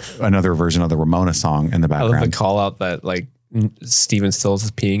we get another version of the Ramona song in the background. I love the call out that like Steven Stills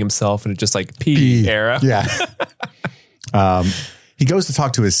is peeing himself and it's just like pee era. Yeah. He goes to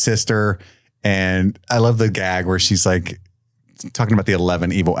talk to his sister and I love the gag where she's like talking about the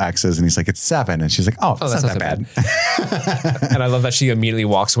 11 evil exes and he's like, it's 7. And she's like, oh, that's not that bad. And I love that she immediately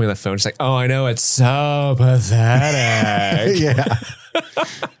walks away on the phone. She's like, oh, I know. It's so pathetic. Yeah.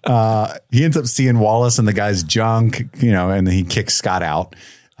 He ends up seeing Wallace and the guy's junk, and then he kicks Scott out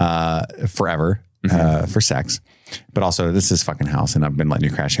forever for sex. But also, this is fucking house and I've been letting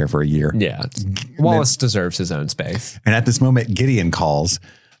you crash here for a year. Yeah. Wallace deserves his own space. And at this moment, Gideon calls.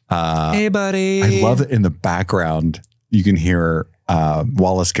 Hey, buddy. I love it in the background. You can hear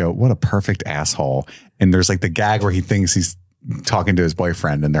Wallace go, what a perfect asshole. And there's like the gag where he thinks he's talking to his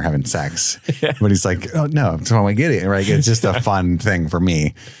boyfriend and they're having sex. Yeah. But he's like, oh, no, I'm talking about Gideon, right? It's just a fun thing for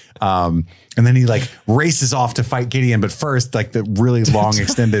me. And then he like races off to fight Gideon. But first, like the really long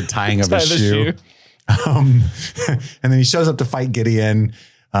extended tying of his shoe. And then he shows up to fight Gideon.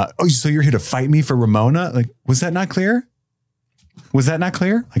 Oh, so you're here to fight me for Ramona? Like, was that not clear? Was that not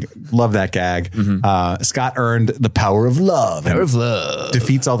clear? Like, love that gag. Scott earned the power of love. Power of love.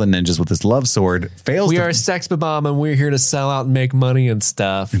 Defeats all the ninjas with his love sword. Fails. We are Sex Bomb and we're here to sell out and make money and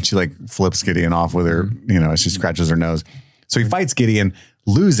stuff. And she like flips Gideon off with her, as she scratches her nose. So he fights Gideon,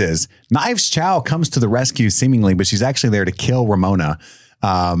 loses. Knives Chow comes to the rescue seemingly, but she's actually there to kill Ramona.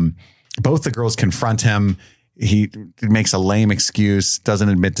 Both the girls confront him. He makes a lame excuse, doesn't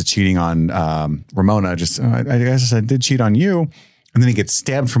admit to cheating on Ramona. Just, I guess I did cheat on you. And then he gets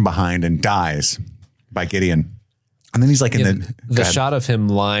stabbed from behind and dies by Gideon. And then he's like in the shot of him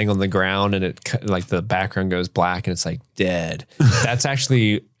lying on the ground and it like the background goes black and it's like dead. That's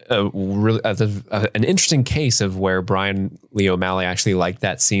actually an interesting case of where Brian Lee O'Malley actually liked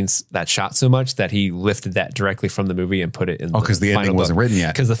that that shot so much that he lifted that directly from the movie and put it in. Because the ending wasn't written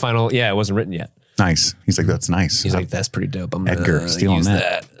yet. Because it wasn't written yet. Nice. He's like, that's nice. He's like, that's pretty dope. I'm Edgar stealing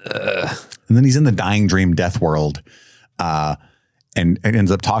that. And then he's in the dying dream death world. And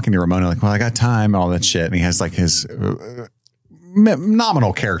ends up talking to Ramona like, well, I got time and all that shit. And he has like his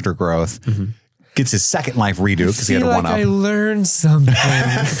nominal character growth. Gets his second life redo because he had a one up. I learned something.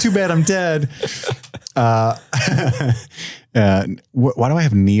 Too bad I'm dead. Why do I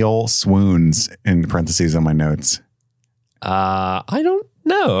have Neil swoons in parentheses on my notes? I don't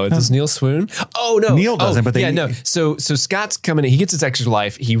know. Does Neil swoon? Oh no, Neil doesn't. But no. So Scott's coming in. He gets his extra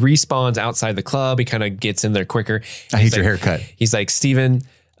life. He respawns outside the club. He kind of gets in there quicker. I hate your haircut. He's like, Steven,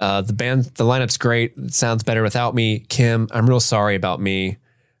 the lineup's great. It sounds better without me. Kim, I'm real sorry about me.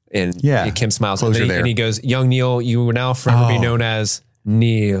 And Kim smiles. And he goes, young Neil, you will now forever be known as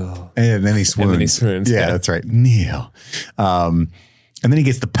Neil. And then he swoons. Yeah, that's right. Neil. And then he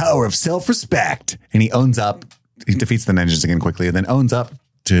gets the power of self-respect and he owns up. He defeats the ninjas again quickly and then owns up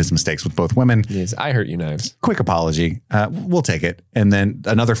to his mistakes with both women. Yes, I hurt you, Knives. Quick apology. We'll take it. And then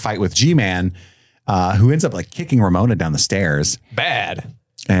another fight with G-Man, who ends up like kicking Ramona down the stairs. Bad.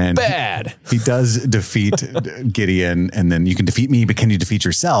 And he does defeat Gideon, and then you can defeat me, but can you defeat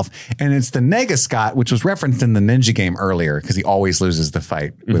yourself? And it's the Nega Scott, which was referenced in the Ninja game earlier, because he always loses the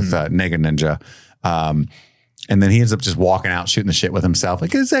fight with Nega Ninja. And then he ends up just walking out, shooting the shit with himself.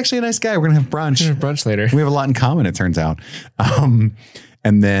 Like, it's actually a nice guy. We're going to have brunch. Brunch later. We have a lot in common, it turns out. And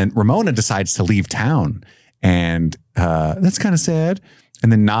then Ramona decides to leave town. And that's kind of sad.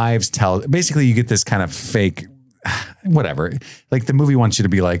 And then Knives basically you get this kind of fake, whatever. Like the movie wants you to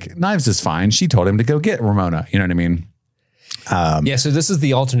be like, Knives is fine. She told him to go get Ramona. You know what I mean? So this is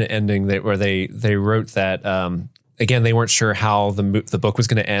the alternate ending where they wrote that, again, they weren't sure how the book was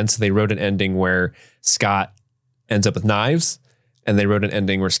going to end. So they wrote an ending where Scott ends up with knives, and they wrote an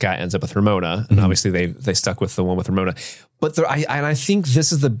ending where Scott ends up with Ramona, and obviously they stuck with the one with Ramona. But I think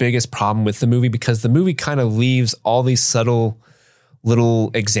this is the biggest problem with the movie, because the movie kind of leaves all these subtle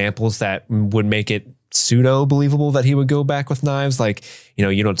little examples that would make it pseudo believable that he would go back with knives. Like,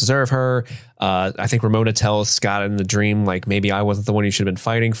 you don't deserve her. I think Ramona tells Scott in the dream, like, maybe I wasn't the one you should have been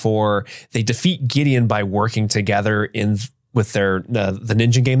fighting for. They defeat Gideon by working together with their the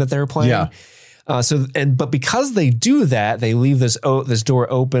ninja game that they were playing. Yeah. But because they do that, they leave this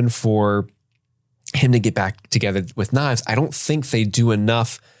door open for him to get back together with knives. I don't think they do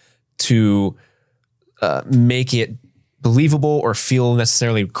enough to make it believable or feel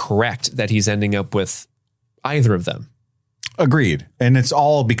necessarily correct that he's ending up with either of them. Agreed. And it's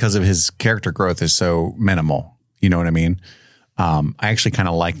all because of his character growth is so minimal. You know what I mean? I actually kind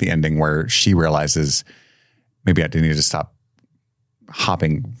of like the ending where she realizes maybe I didn't need to stop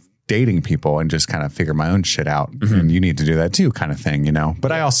dating people and just kind of figure my own shit out. Mm-hmm. And you need to do that too, kind of thing,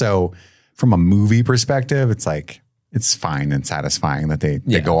 But I also, from a movie perspective, it's like, it's fine and satisfying that they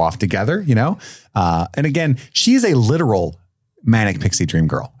go off together, And again, she's a literal manic pixie dream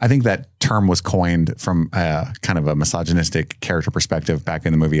girl. I think that term was coined from kind of a misogynistic character perspective back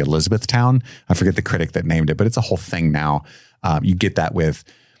in the movie Elizabethtown. I forget the critic that named it, but it's a whole thing now. You get that with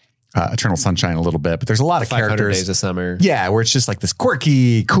Eternal Sunshine a little bit, but there's a lot of 500 characters. Days of Summer. Yeah, where it's just like this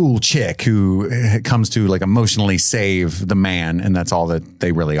quirky, cool chick who comes to like emotionally save the man, and that's all that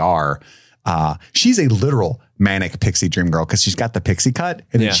they really are. She's a literal manic pixie dream girl because she's got the pixie cut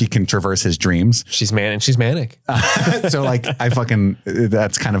and then she can traverse his dreams. She's manic. So like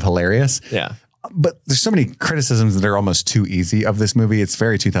that's kind of hilarious. Yeah. But there's so many criticisms that are almost too easy of this movie. It's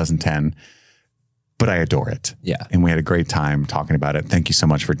very 2010, but I adore it. Yeah. And we had a great time talking about it. Thank you so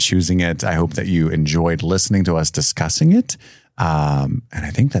much for choosing it. I hope that you enjoyed listening to us discussing it. And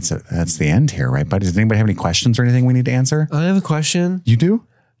I think that's the end here, right? But does anybody have any questions or anything we need to answer? I have a question. You do?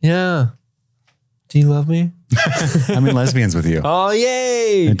 Yeah. Do you love me? I'm in Lesbians with you. Oh,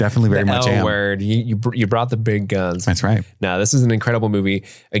 yay. I definitely very much am. Word. You brought the big guns. That's right. Now, this is an incredible movie.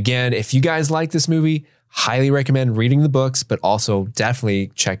 Again, if you guys like this movie, highly recommend reading the books, but also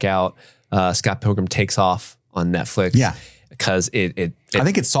definitely check out Scott Pilgrim Takes Off on Netflix. Yeah. Because I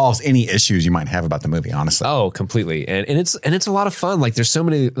think it solves any issues you might have about the movie, honestly. Oh, completely. And it's a lot of fun. Like there's so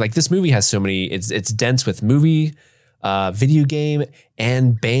many, like this movie has so many, it's dense with movie, video game,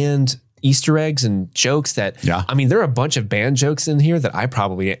 and band Easter eggs and jokes that, I mean, there are a bunch of band jokes in here that I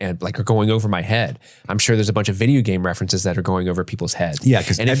probably are going over my head. I'm sure there's a bunch of video game references that are going over people's heads. Yeah,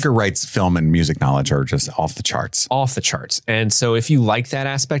 because Edgar Wright's film and music knowledge are just off the charts. Off the charts. And so if you like that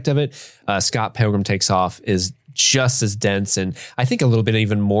aspect of it, Scott Pilgrim Takes Off is just as dense, and I think a little bit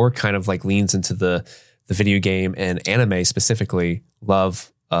even more kind of like leans into the video game and anime specifically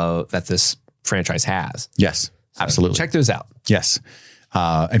love that this franchise has. Yes, absolutely. Check those out. Yes.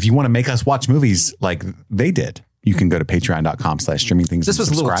 If you want to make us watch movies like they did, you can go to patreon.com/streaming things. This was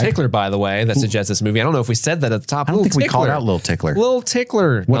a Little Tickler, by the way, that suggests this movie. I don't know if we said that at the top. I don't think we called out Little Tickler. Little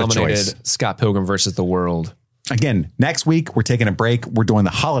Tickler what nominated Scott Pilgrim versus the World. Again, next week, we're taking a break. We're doing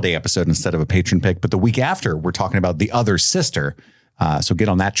the holiday episode instead of a patron pick. But the week after, we're talking about The Other Sister. So get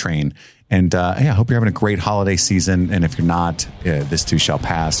on that train. And I hope you're having a great holiday season. And if you're not, this too shall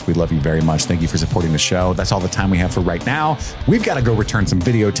pass. We love you very much. Thank you for supporting the show. That's all the time we have for right now. We've got to go return some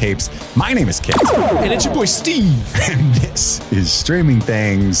videotapes. My name is Kit. And it's your boy, Steve. And this is Streaming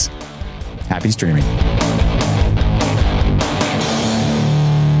Things. Happy streaming.